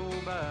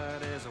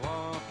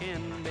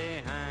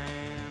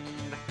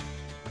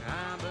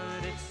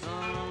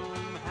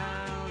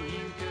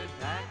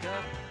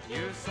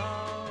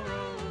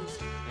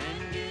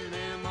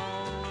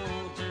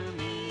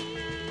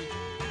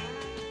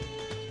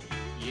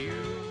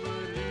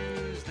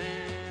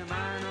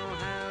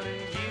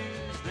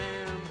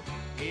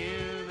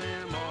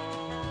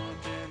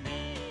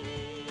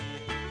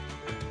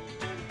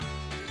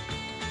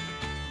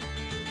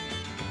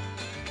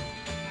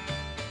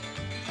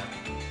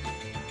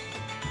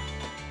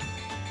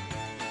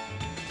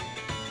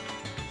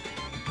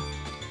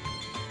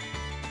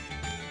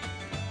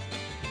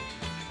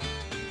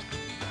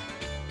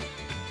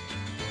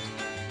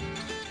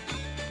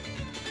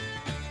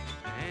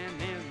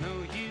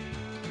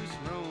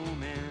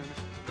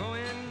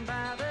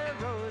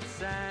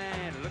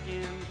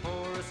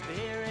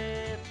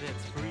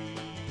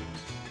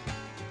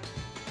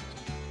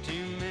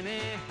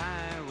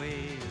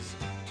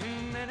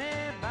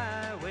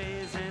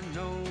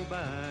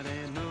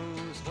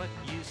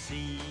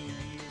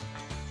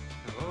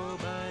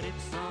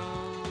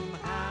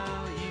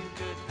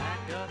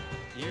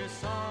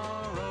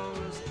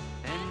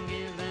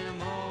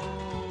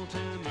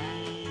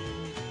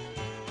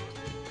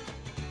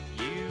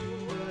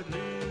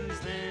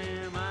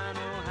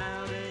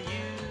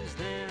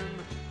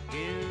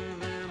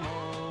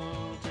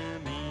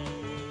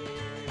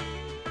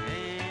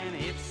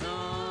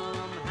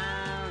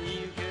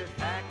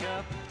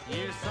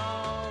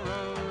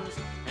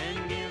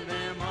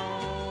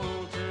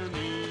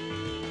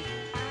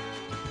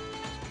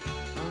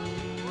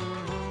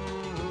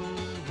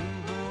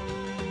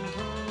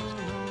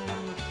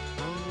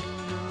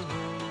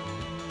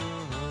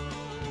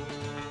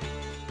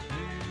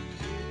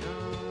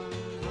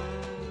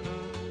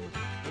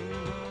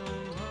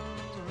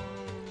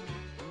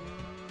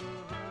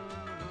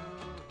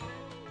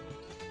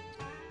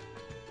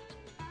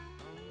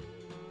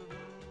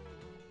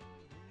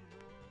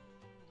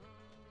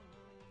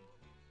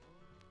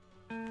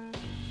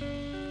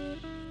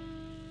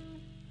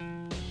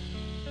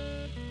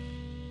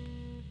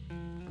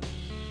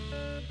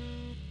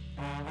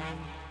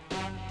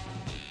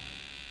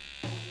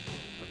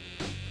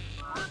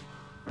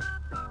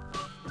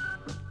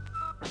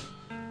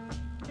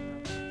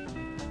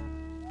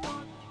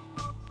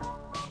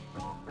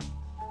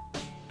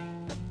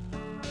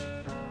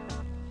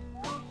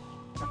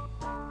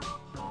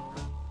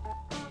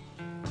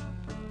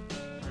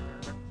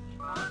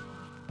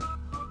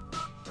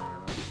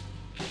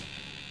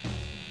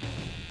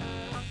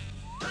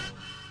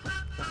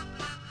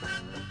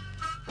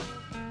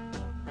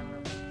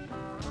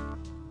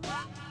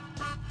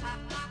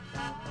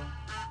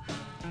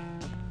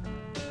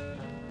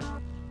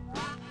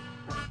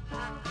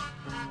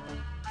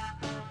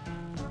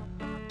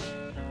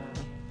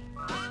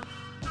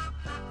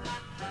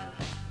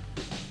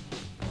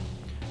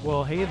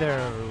 Well, hey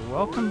there.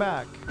 Welcome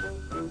back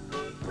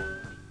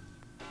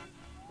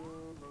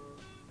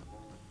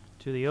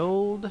to the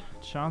old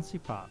Chauncey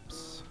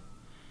Pops.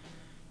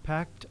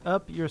 Packed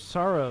up your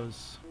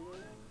sorrows,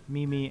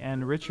 Mimi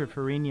and Richard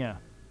Farina.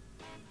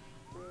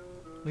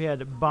 We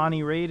had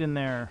Bonnie Raitt in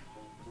there,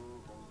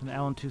 an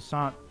Alan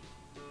Toussaint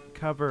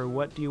cover,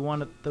 What Do You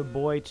Want the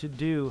Boy to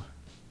Do?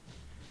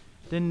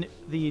 Then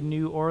the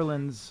New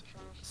Orleans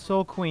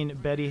soul queen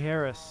Betty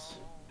Harris,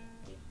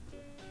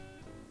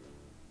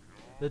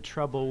 The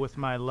Trouble with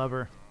My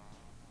Lover.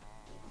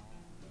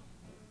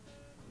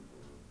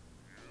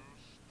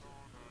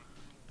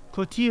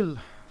 Clotilde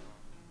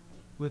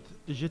with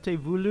Je t'ai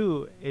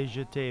voulu et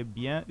je t'ai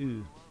bien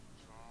eu.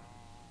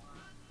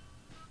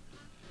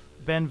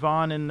 Ben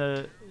Vaughn in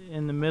the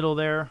middle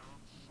there,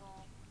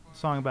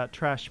 song about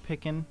trash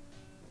picking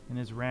in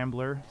his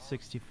Rambler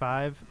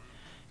 65,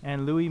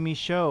 and Louis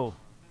Michaud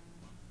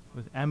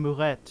with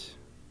Amourette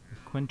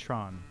with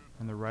Quintron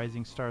and the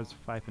Rising Stars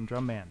Fife and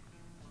Drum Band.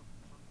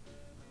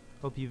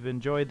 Hope you've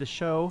enjoyed the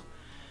show.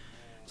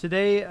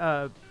 Today,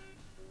 I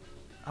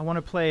want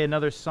to play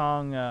another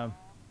song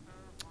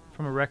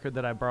from a record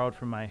that I borrowed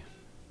from my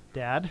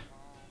dad,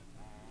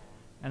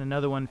 and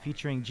another one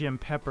featuring Jim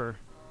Pepper.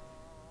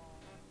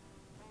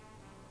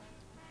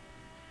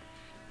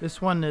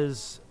 This one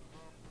is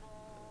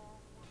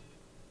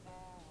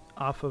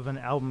off of an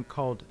album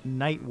called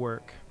Night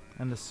Work,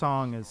 and the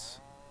song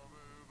is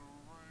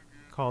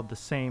called the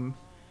same,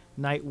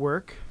 Night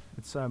Work.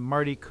 It's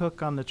Marty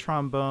Cook on the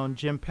trombone,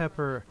 Jim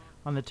Pepper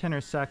on the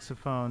tenor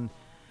saxophone,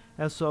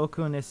 Eso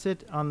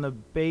Okunesit on the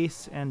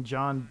bass, and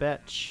John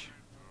Betch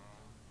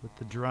with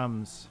the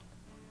drums.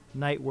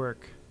 Night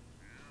Work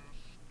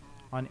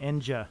on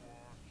Enja.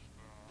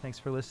 Thanks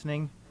for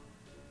listening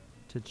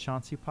to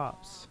Chauncey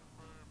Pops.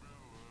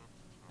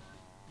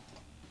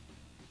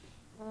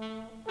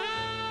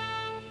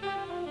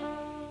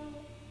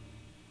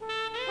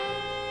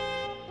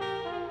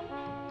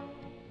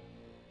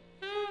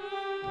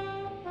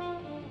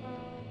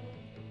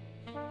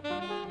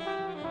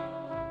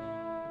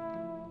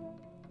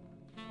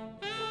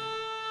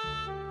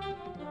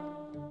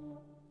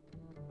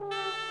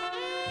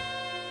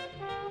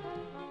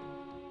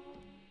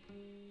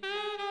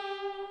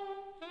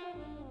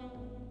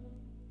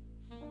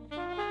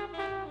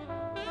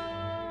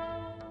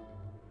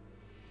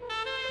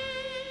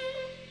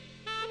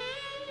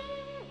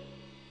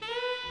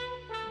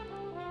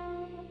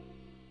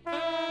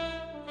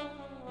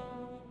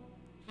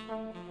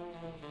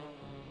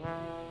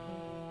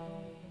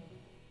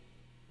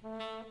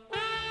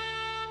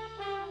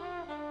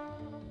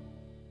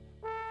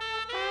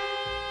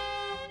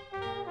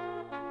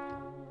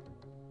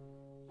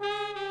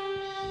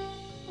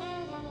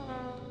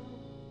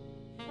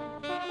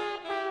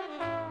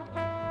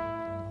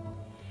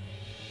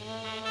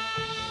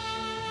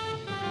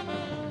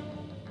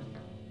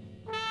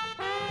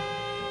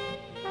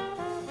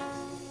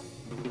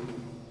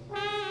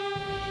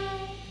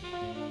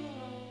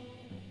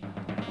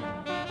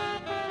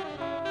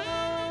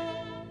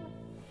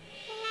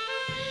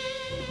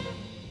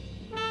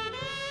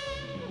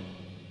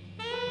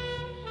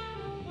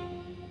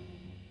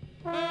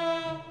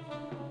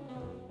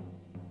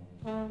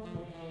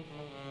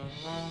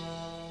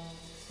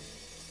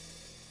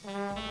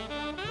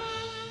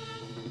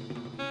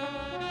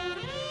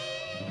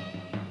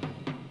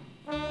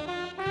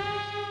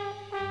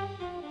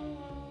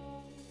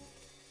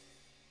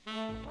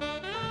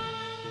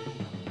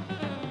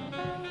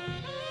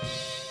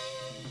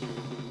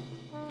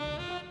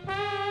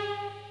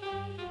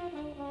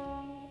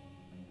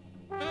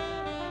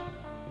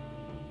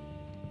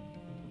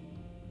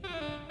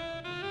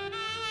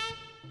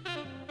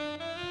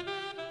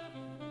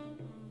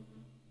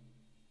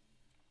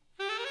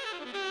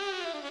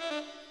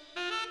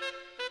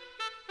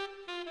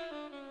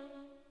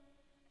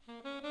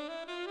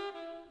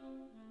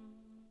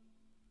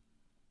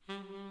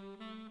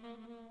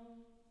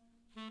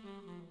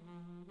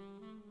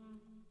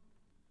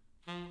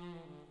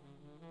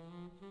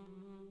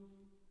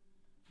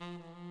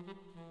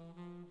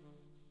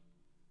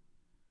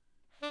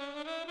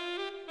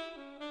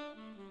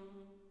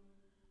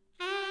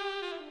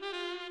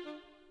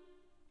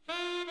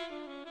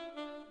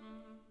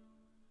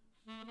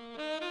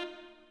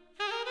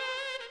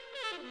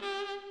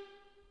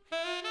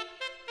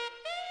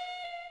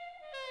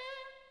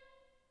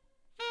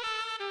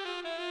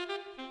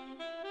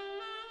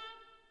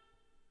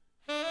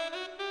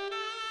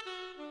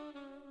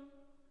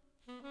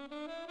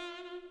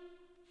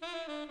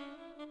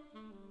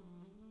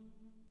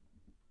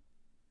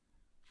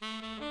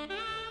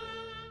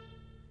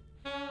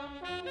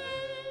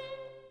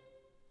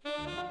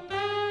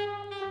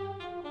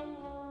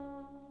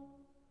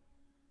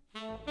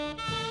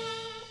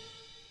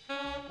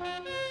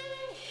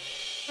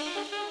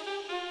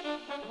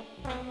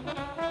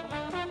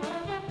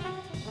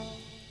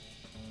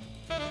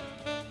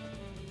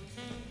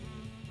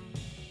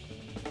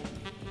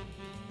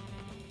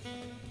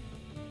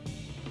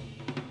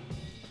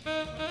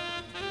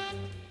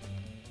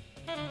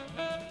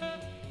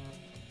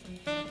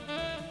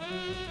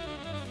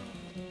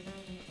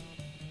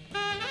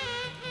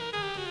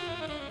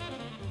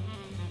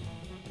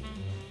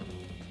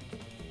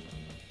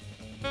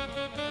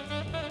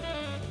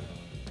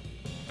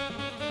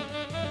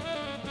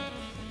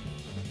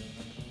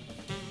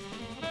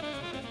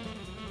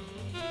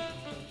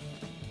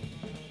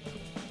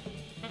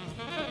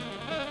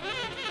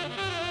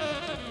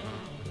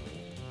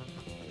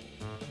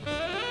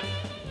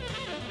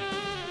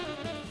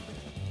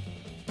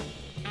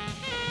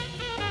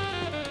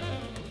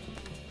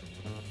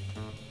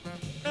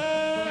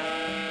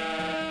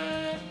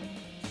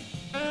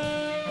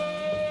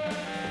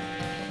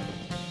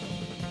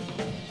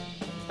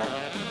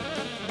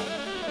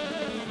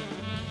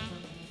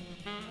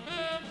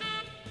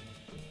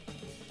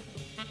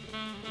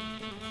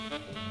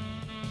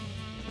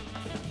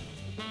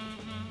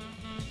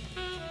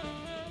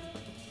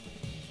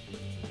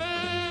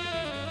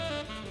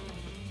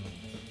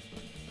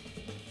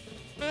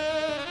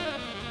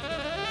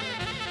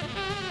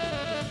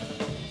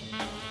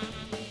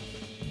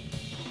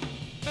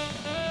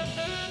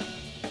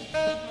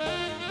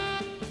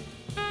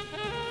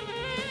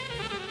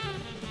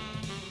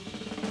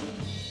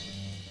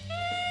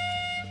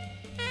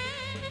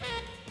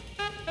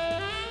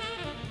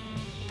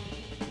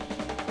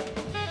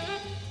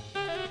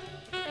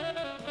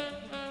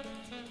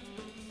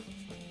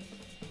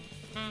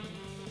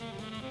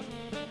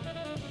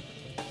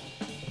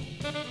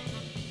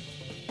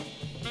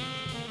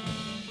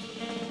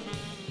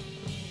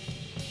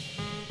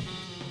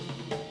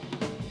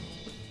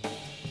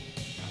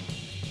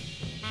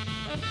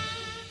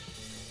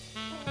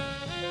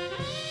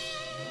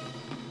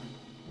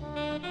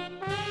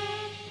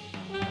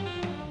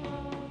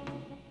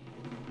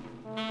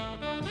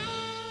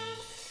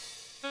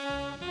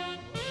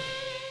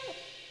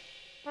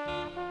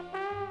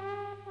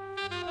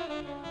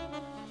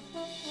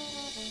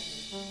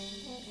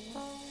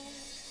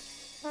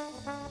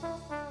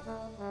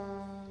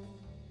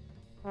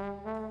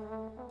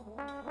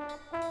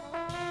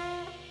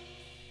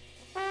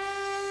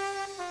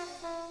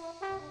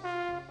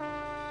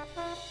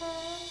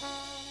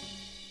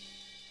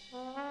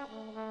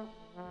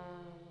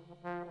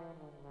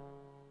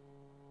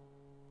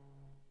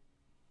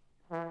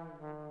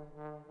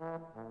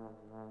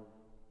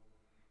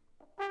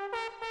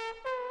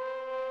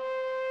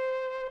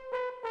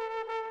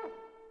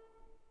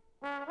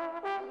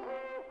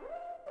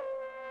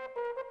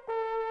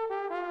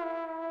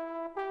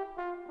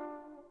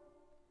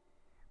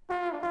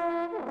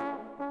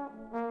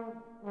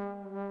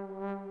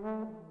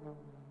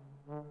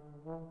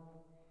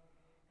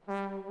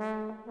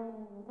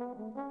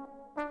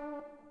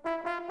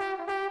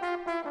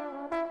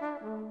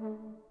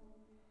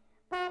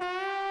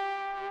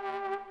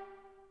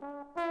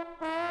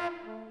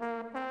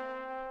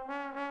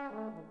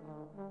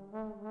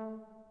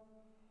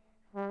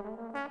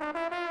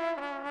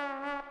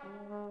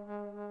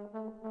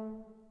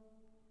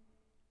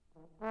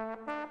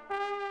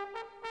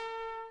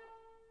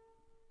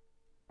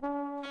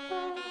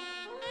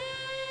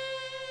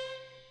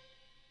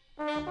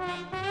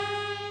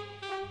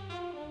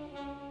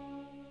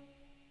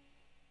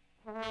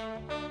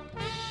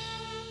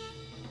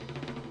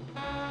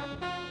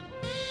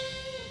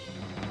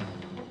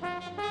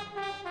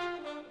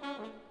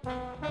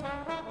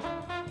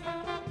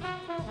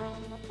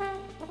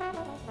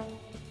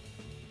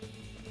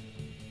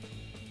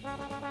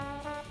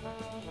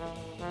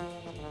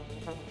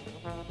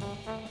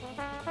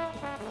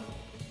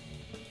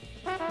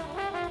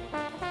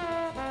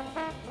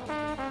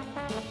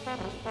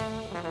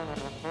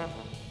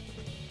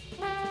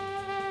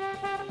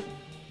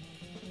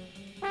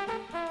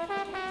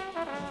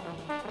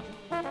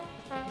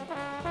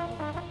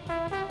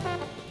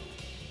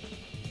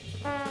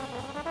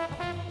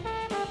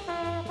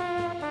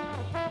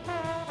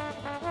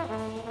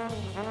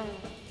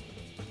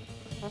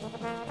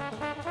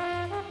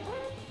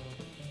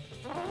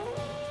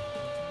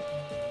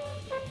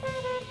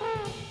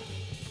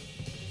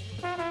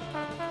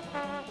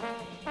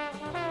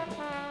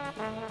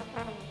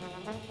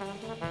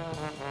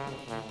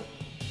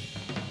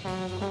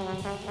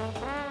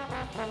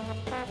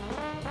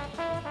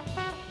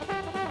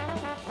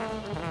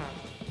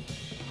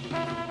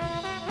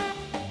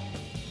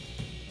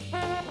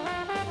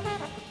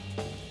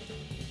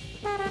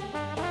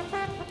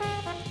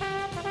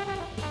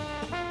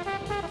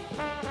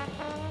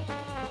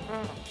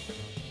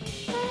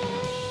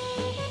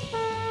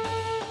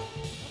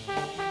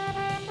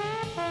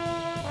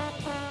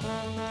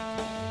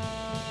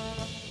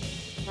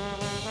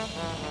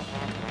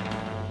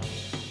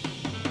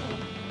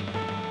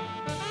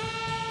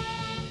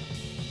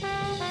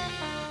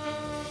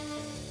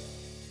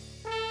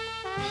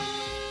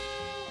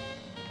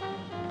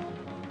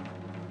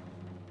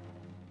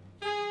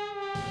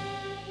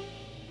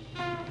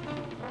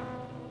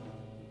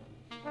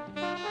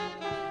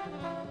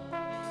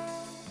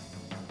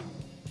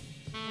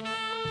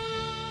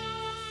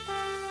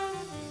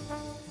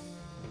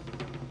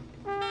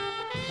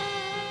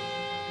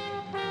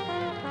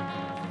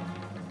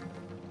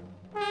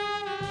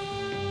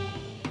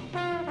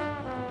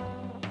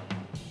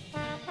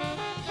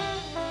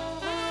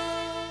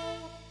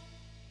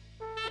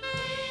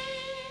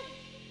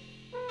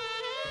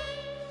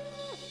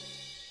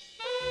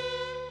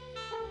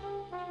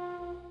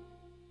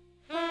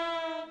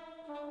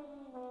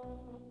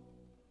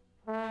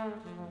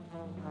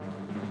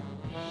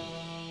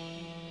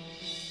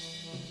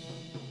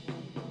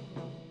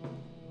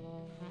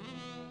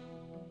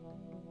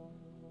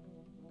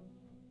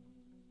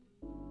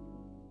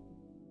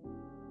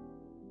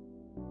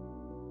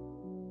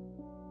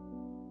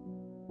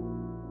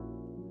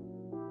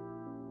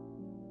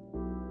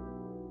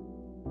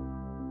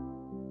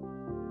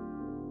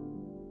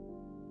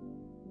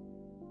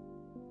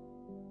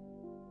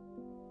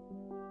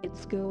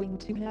 It's going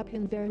to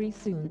happen very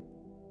soon.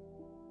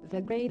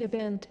 The great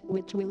event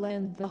which will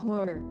end the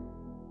horror,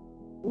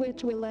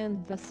 which will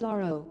end the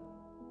sorrow.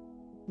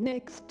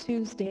 Next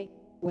Tuesday,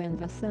 when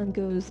the sun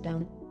goes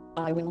down,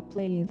 I will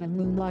play the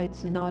Moonlight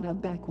Sonata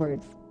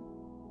backwards.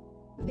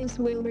 This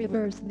will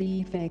reverse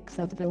the effects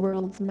of the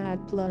world's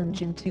mad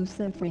plunge into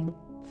suffering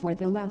for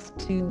the last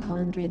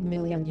 200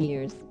 million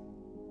years.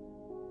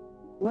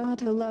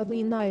 What a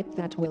lovely night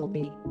that will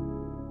be.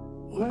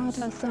 What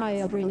a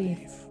sigh of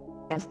relief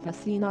as the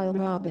senile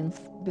robins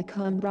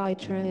become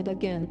bright-red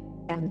again,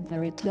 and the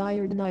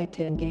retired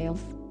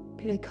nightingales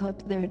pick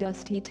up their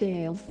dusty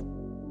tails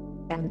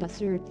and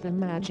assert the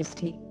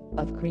majesty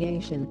of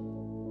creation.